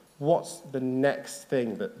fruit. What's the next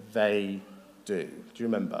thing that they do? Do you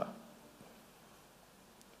remember?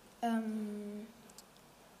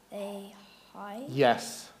 They hide.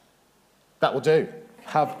 Yes. That will do.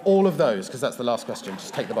 Have all of those, because that's the last question.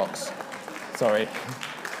 Just take the box. Sorry.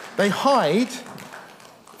 They hide.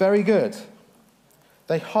 Very good.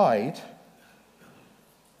 They hide,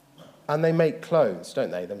 and they make clothes, don't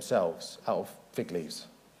they, themselves, out of fig leaves.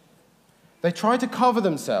 They try to cover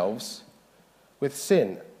themselves with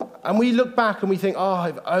sin. And we look back and we think,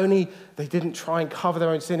 if only they didn't try and cover their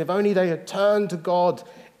own sin, if only they had turned to God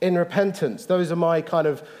in repentance. Those are my kind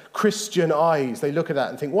of Christian eyes. They look at that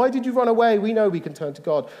and think, why did you run away? We know we can turn to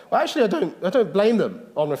God. Well, actually, I don't blame them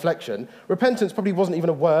on reflection. Repentance probably wasn't even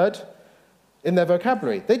a word in their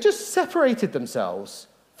vocabulary. They just separated themselves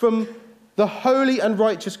from the holy and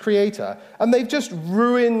righteous Creator, and they've just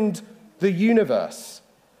ruined the universe.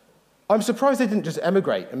 I'm surprised they didn't just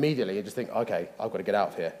emigrate immediately and just think, okay, I've got to get out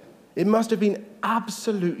of here. It must have been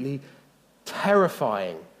absolutely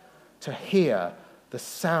terrifying to hear the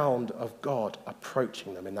sound of God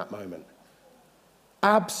approaching them in that moment.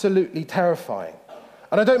 Absolutely terrifying.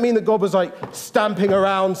 And I don't mean that God was like stamping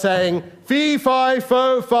around saying, fee, fi,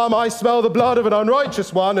 fo, fum, I smell the blood of an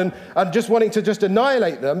unrighteous one, and just wanting to just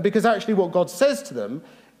annihilate them, because actually what God says to them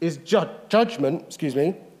is judgment,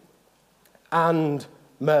 and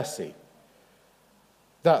mercy.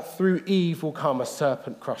 That through Eve will come a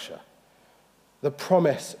serpent crusher, the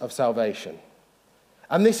promise of salvation.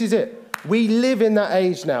 And this is it. We live in that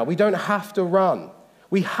age now. We don't have to run.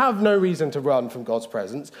 We have no reason to run from God's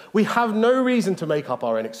presence. We have no reason to make up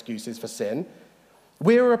our own excuses for sin.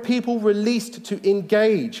 We are a people released to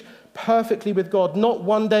engage perfectly with God, not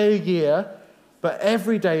one day a year, but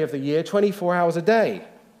every day of the year, 24 hours a day.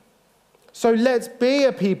 So let's be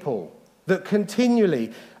a people that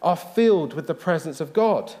continually are filled with the presence of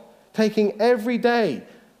God, taking every day,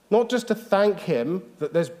 not just to thank him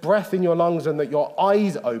that there's breath in your lungs and that your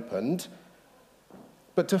eyes opened,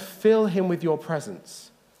 but to fill him with your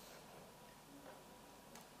presence.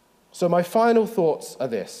 So my final thoughts are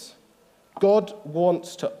this. God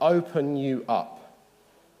wants to open you up.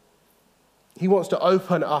 He wants to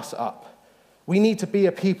open us up. We need to be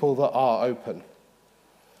a people that are open.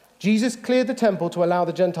 Jesus cleared the temple to allow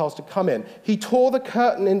the Gentiles to come in. He tore the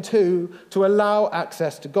curtain in two to allow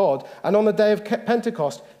access to God. And on the day of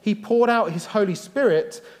Pentecost, he poured out his Holy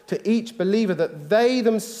Spirit to each believer that they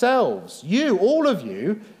themselves, you, all of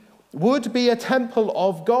you, would be a temple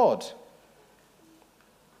of God.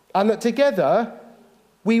 And that together,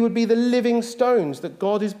 we would be the living stones that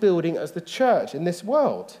God is building as the church in this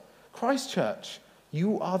world. Christchurch,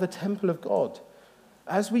 you are the temple of God.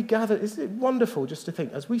 As we gather, isn't it wonderful just to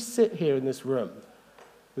think, as we sit here in this room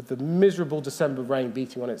with the miserable December rain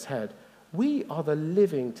beating on its head, we are the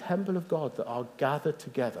living temple of God that are gathered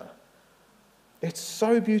together. It's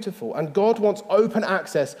so beautiful. And God wants open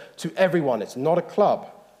access to everyone. It's not a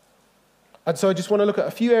club. And so I just want to look at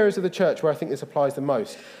a few areas of the church where I think this applies the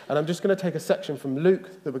most. And I'm just going to take a section from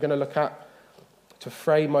Luke that we're going to look at to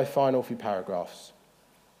frame my final few paragraphs.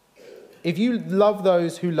 If you love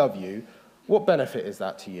those who love you, what benefit is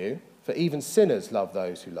that to you? For even sinners love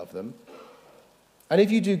those who love them. And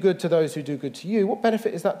if you do good to those who do good to you, what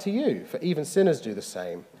benefit is that to you? For even sinners do the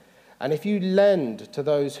same. And if you lend to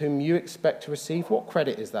those whom you expect to receive, what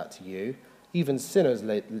credit is that to you? Even sinners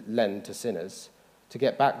lend to sinners to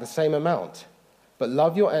get back the same amount. But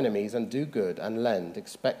love your enemies and do good and lend,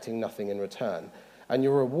 expecting nothing in return. And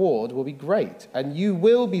your reward will be great, and you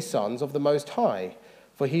will be sons of the Most High,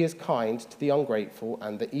 for he is kind to the ungrateful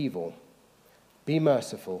and the evil. Be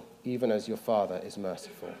merciful, even as your Father is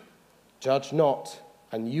merciful. Judge not,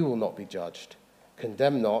 and you will not be judged.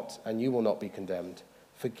 Condemn not, and you will not be condemned.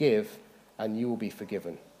 Forgive, and you will be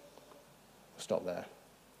forgiven. Stop there.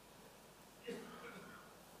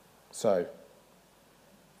 So,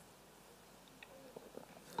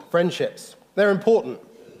 friendships. They're important,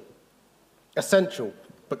 essential,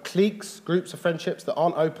 but cliques, groups of friendships that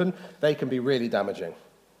aren't open, they can be really damaging.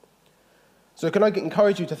 So can I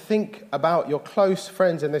encourage you to think about your close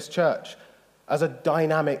friends in this church as a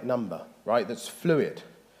dynamic number, right, that's fluid.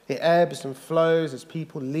 It ebbs and flows as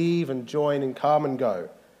people leave and join and come and go.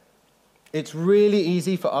 It's really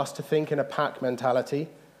easy for us to think in a pack mentality,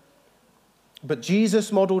 but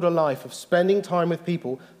Jesus modeled a life of spending time with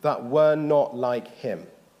people that were not like him,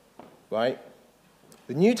 right?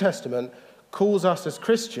 The New Testament calls us as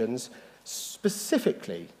Christians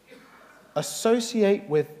specifically associate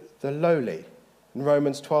with the lowly in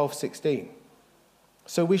Romans 12:16.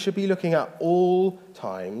 So we should be looking at all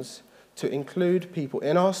times to include people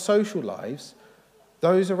in our social lives,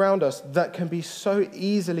 those around us that can be so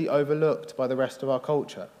easily overlooked by the rest of our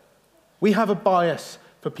culture. We have a bias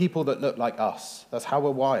for people that look like us. That's how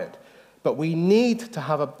we're wired. But we need to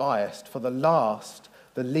have a bias for the last,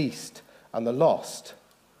 the least, and the lost.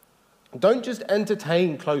 Don't just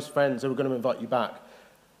entertain close friends who are going to invite you back,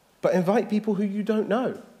 but invite people who you don't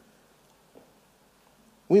know.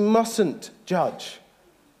 We mustn't judge.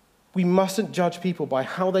 We mustn't judge people by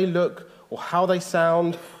how they look or how they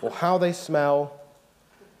sound or how they smell.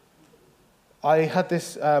 I had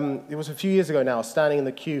this, it was a few years ago now, standing in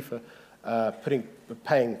the queue for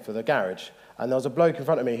paying for the garage. And there was a bloke in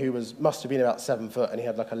front of me who must have been about 7 foot, and he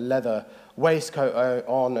had like a leather waistcoat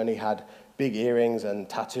on, and he had big earrings and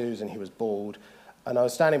tattoos, and he was bald. And I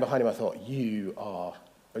was standing behind him, I thought, you're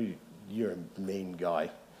a mean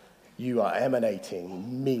guy. You are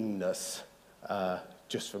emanating meanness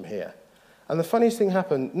just from here. And the funniest thing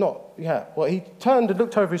happened, he turned and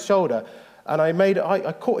looked over his shoulder, And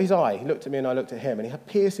I caught his eye. He looked at me and I looked at him, and he had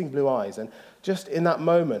piercing blue eyes. And just in that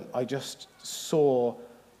moment, I just saw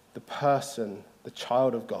the person, the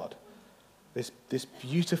child of God, this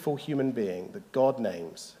beautiful human being that God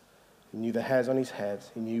names. He knew the hairs on his head.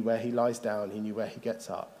 He knew where he lies down. He knew where he gets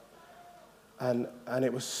up. And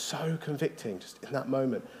it was so convicting just in that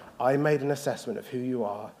moment. I made an assessment of who you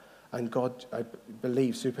are, and God, I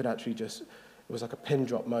believe, supernaturally just, it was like a pin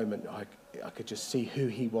drop moment. I could just see who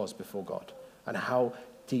he was before God and how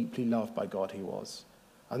deeply loved by God he was.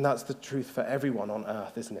 And that's the truth for everyone on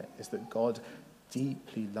earth, isn't it? Is that God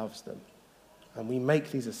deeply loves them. And we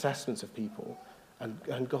make these assessments of people,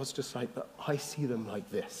 and God's just like, but I see them like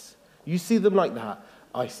this. You see them like that,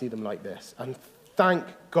 I see them like this. And thank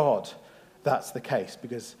God that's the case,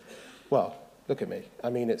 because, well, look at me. I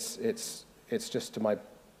mean, it's just to my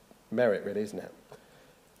merit, really, isn't it?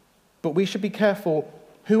 But we should be careful,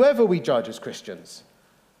 whoever we judge as Christians.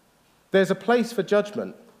 There's a place for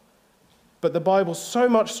judgment, but the Bible's so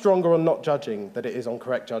much stronger on not judging than it is on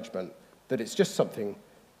correct judgment, that it's just something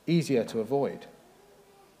easier to avoid.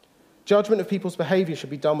 Judgment of people's behavior should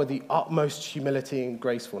be done with the utmost humility and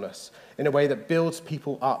gracefulness, in a way that builds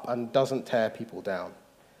people up and doesn't tear people down.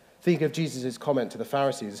 Think of Jesus' comment to the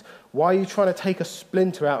Pharisees, why are you trying to take a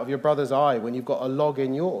splinter out of your brother's eye when you've got a log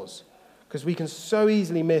in yours? Because we can so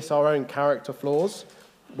easily miss our own character flaws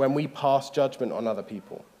when we pass judgment on other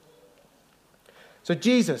people. So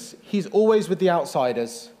Jesus, he's always with the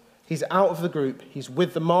outsiders. He's out of the group. He's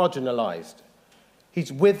with the marginalized.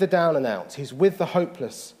 He's with the down and outs. He's with the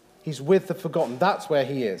hopeless. He's with the forgotten. That's where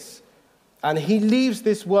he is. And he leaves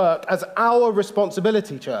this work as our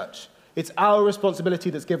responsibility, church. It's our responsibility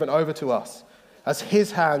that's given over to us as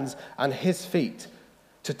his hands and his feet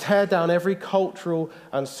to tear down every cultural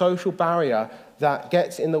and social barrier that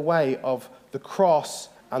gets in the way of the cross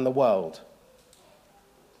and the world.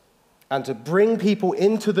 And to bring people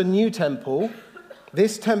into the new temple,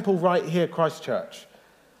 this temple right here, Christ Church,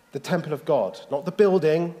 the temple of God, not the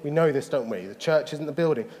building. We know this, don't we? The church isn't the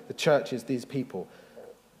building. The church is these people.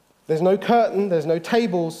 There's no curtain. There's no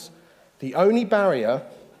tables. The only barrier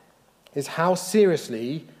is how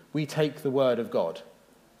seriously we take the word of God.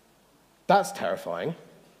 That's terrifying.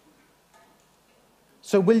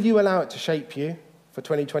 So will you allow it to shape you for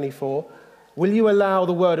 2024? Will you allow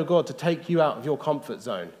the word of God to take you out of your comfort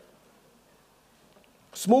zone?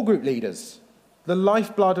 Small group leaders, the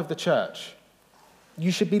lifeblood of the church.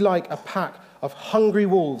 You should be like a pack of hungry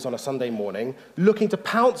wolves on a Sunday morning, looking to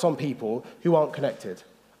pounce on people who aren't connected,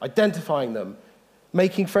 identifying them,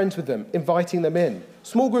 making friends with them, inviting them in.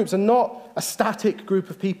 Small groups are not a static group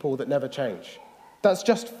of people that never change. That's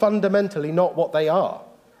just fundamentally not what they are.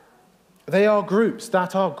 They are groups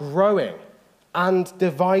that are growing and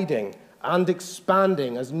dividing and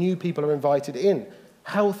expanding as new people are invited in.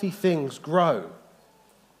 Healthy things grow.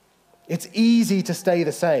 It's easy to stay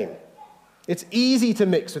the same. It's easy to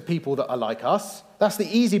mix with people that are like us. That's the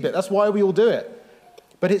easy bit. That's why we all do it.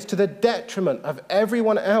 But it's to the detriment of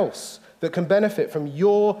everyone else that can benefit from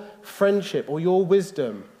your friendship or your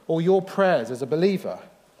wisdom or your prayers as a believer.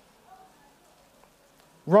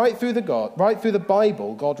 Right through the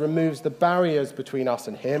Bible, God removes the barriers between us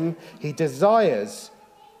and him. He desires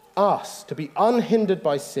us to be unhindered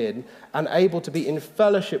by sin and able to be in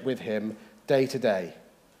fellowship with him day to day.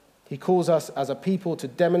 He calls us as a people to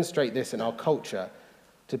demonstrate this in our culture,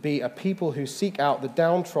 to be a people who seek out the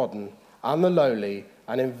downtrodden and the lowly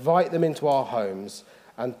and invite them into our homes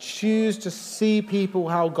and choose to see people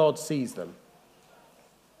how God sees them.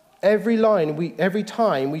 Every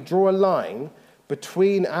time we draw a line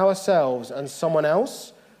between ourselves and someone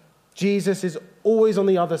else, Jesus is always on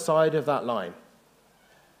the other side of that line.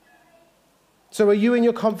 So are you in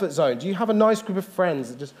your comfort zone? Do you have a nice group of friends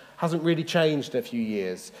that just hasn't really changed in a few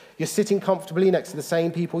years? You're sitting comfortably next to the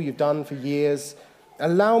same people you've done for years.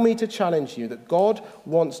 Allow me to challenge you that God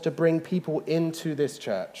wants to bring people into this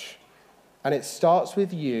church. And it starts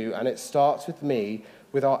with you and it starts with me,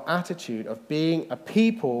 with our attitude of being a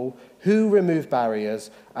people who remove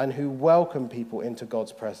barriers and who welcome people into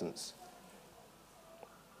God's presence.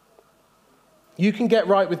 You can get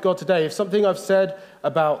right with God today. If something I've said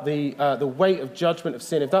about the weight of judgment of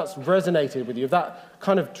sin, if that's resonated with you, if that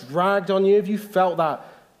kind of dragged on you, if you felt that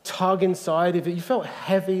tug inside, if you felt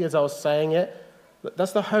heavy as I was saying it,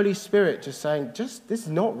 that's the Holy Spirit just saying, this is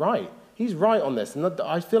not right. He's right on this, and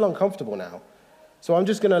I feel uncomfortable now. So I'm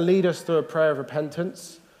just going to lead us through a prayer of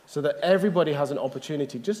repentance so that everybody has an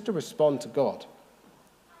opportunity just to respond to God.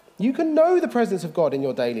 You can know the presence of God in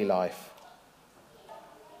your daily life.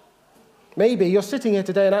 Maybe you're sitting here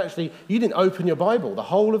today and actually you didn't open your Bible the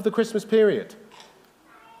whole of the Christmas period.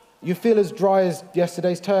 You feel as dry as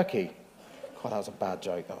yesterday's turkey. Oh, that was a bad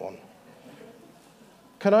joke, that one.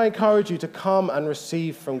 Can I encourage you to come and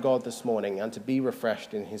receive from God this morning and to be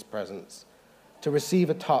refreshed in his presence, to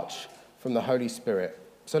receive a touch from the Holy Spirit?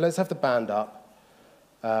 So let's have the band up.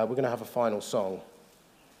 We're going to have a final song.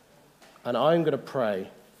 And I'm going to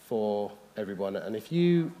pray for everyone. And if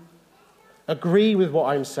you agree with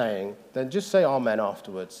what I'm saying, then just say amen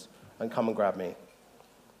afterwards and come and grab me.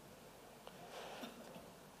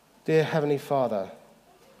 Dear Heavenly Father,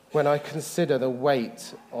 when I consider the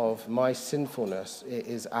weight of my sinfulness, it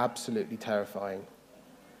is absolutely terrifying.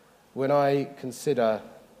 When I consider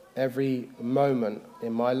every moment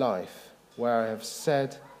in my life where I have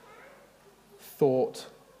said, thought,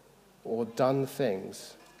 or done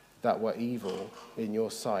things that were evil in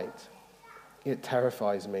your sight, it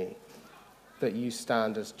terrifies me that you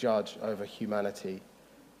stand as judge over humanity.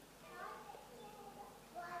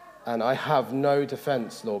 And I have no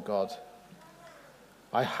defense, Lord God.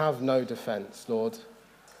 I have no defense, Lord.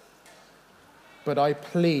 But I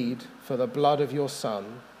plead for the blood of your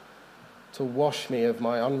Son to wash me of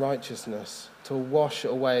my unrighteousness, to wash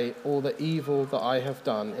away all the evil that I have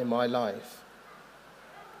done in my life.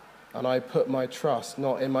 And I put my trust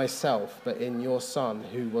not in myself, but in your Son,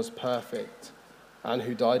 who was perfect and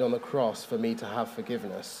who died on the cross for me to have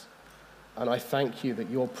forgiveness. And I thank you that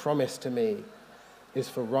your promise to me is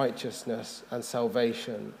for righteousness and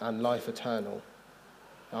salvation and life eternal.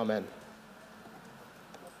 Amen.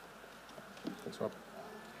 Thanks, Rob.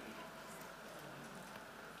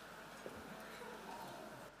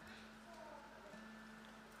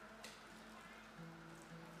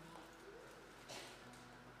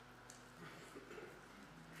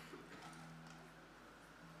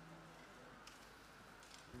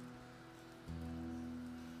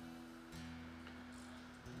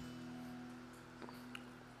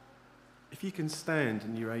 If you can stand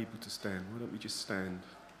and you're able to stand, why don't we just stand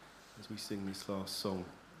as we sing this last song?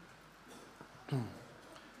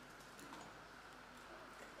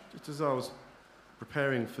 Just as I was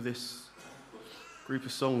preparing for this group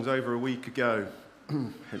of songs over a week ago,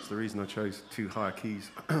 hence the reason I chose two higher keys,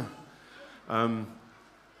 I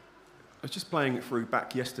was just playing it through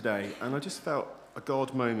back yesterday, and I just felt a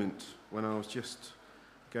God moment when I was just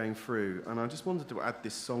going through, and I just wanted to add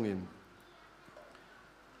this song in.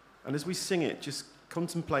 And as we sing it, just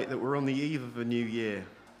contemplate that we're on the eve of a new year.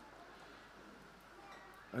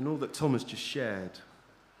 And all that Tom has just shared.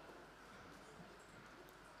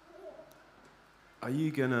 Are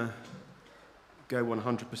you going to go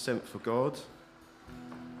 100% for God?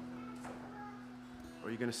 Or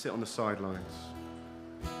are you going to sit on the sidelines?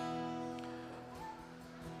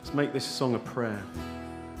 Let's make this song a prayer.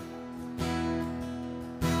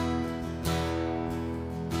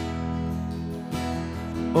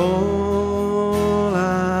 All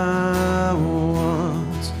I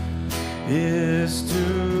want is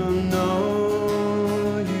to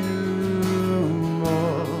know you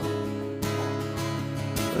more,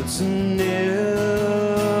 to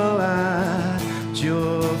kneel at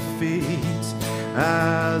your feet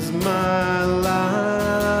as my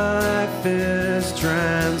life is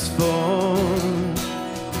transformed,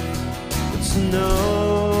 to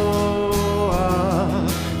know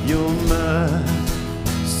your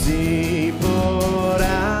mercy poured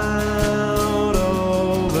out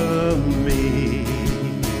over me,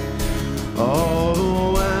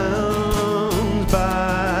 overwhelmed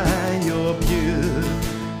by your beauty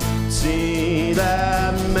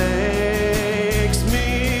that makes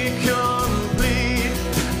me complete.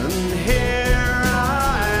 And here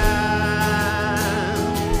I am,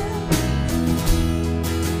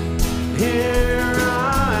 here I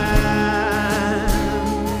am,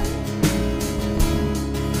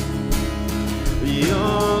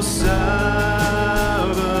 your servant,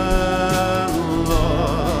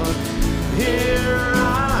 Lord. Here I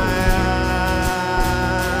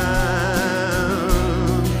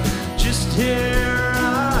am, just here I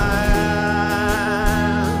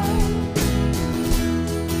am,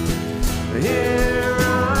 here I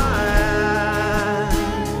am,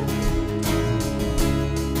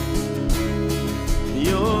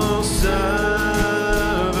 your servant,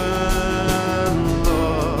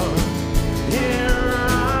 Lord. Here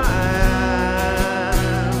I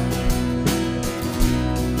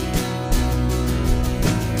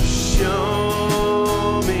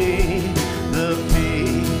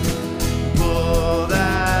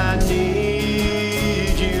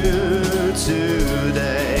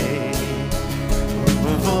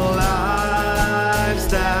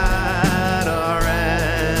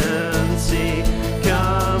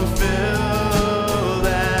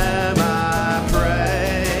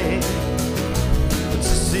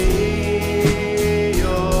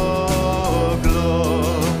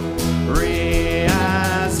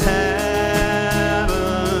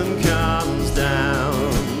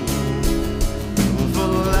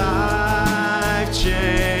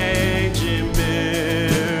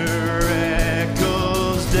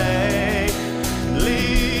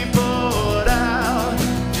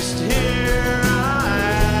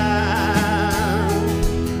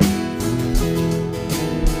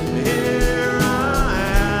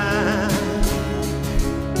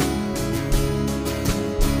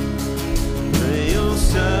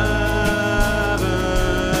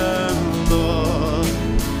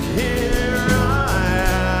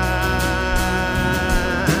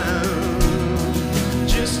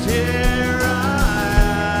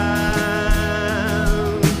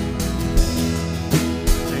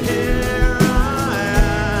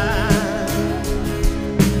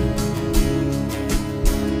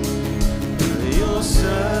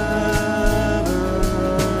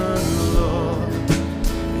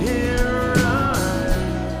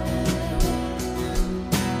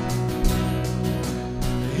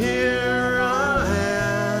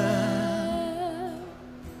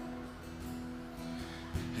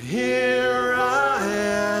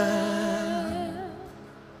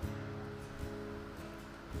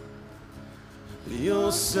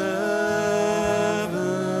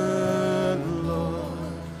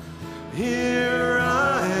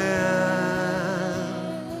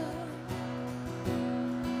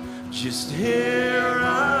just here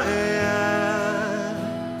I am.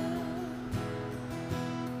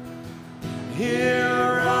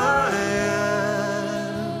 Here I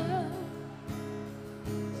am.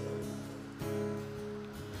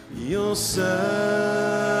 Your servant,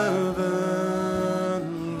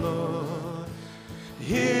 Lord.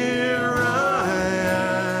 Here I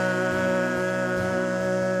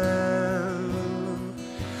am.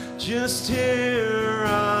 Just here I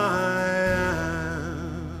am.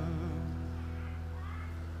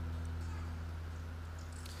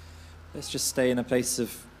 Let's just stay in a place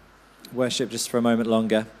of worship just for a moment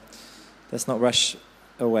longer. Let's not rush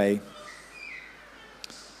away.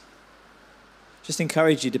 Just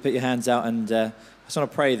encourage you to put your hands out, and I just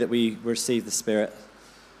want to pray that we receive the Spirit,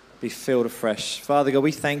 be filled afresh. Father God,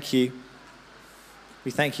 we thank you.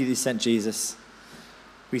 We thank you that you sent Jesus.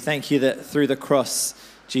 We thank you that through the cross,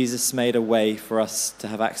 Jesus made a way for us to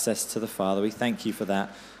have access to the Father. We thank you for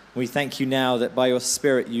that. We thank you now that by your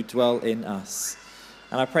Spirit you dwell in us.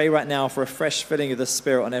 And I pray right now for a fresh filling of the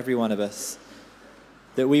Spirit on every one of us,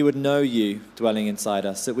 that we would know you dwelling inside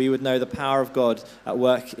us, that we would know the power of God at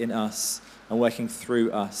work in us and working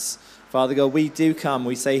through us. Father God, we do come,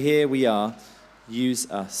 we say, here we are,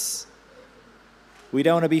 use us. We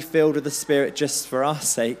don't want to be filled with the Spirit just for our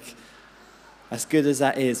sake, as good as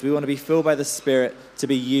that is. We want to be filled by the Spirit to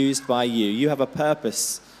be used by you. You have a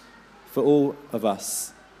purpose for all of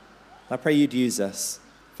us. I pray you'd use us.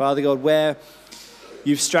 Father God, where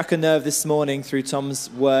you've struck a nerve this morning through Tom's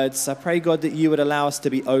words, I pray, God, that you would allow us to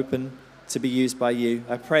be open to be used by you.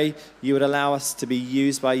 I pray you would allow us to be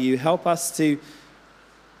used by you. Help us to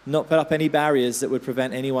not put up any barriers that would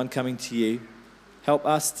prevent anyone coming to you. Help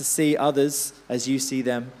us to see others as you see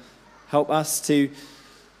them. Help us to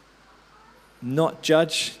not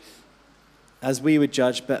judge as we would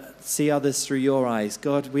judge, but see others through your eyes.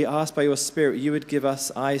 God, we ask by your Spirit you would give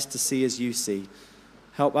us eyes to see as you see.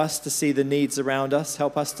 Help us to see the needs around us.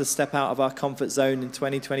 Help us to step out of our comfort zone in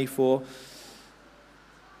 2024.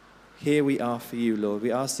 Here we are for you, Lord.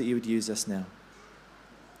 We ask that you would use us now.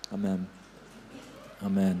 Amen.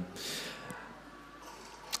 Amen.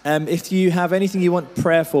 If you have anything you want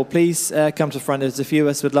prayer for, please come to the front. There's a few of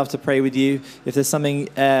us would love to pray with you. If there's something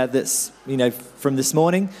that's, from this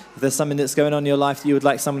morning, if there's something that's going on in your life that you would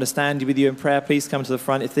like someone to stand with you in prayer, please come to the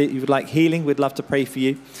front. If you would like healing, we'd love to pray for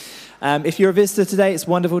you. If you're a visitor today, it's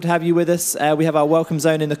wonderful to have you with us. We have our welcome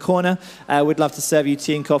zone in the corner. We'd love to serve you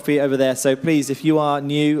tea and coffee over there. So please, if you are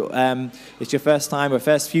new, it's your first time or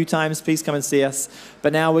first few times, please come and see us.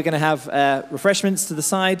 But now we're going to have refreshments to the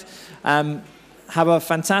side. Have a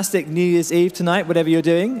fantastic New Year's Eve tonight, whatever you're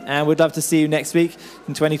doing. And we'd love to see you next week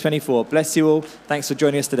in 2024. Bless you all. Thanks for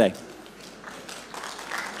joining us today.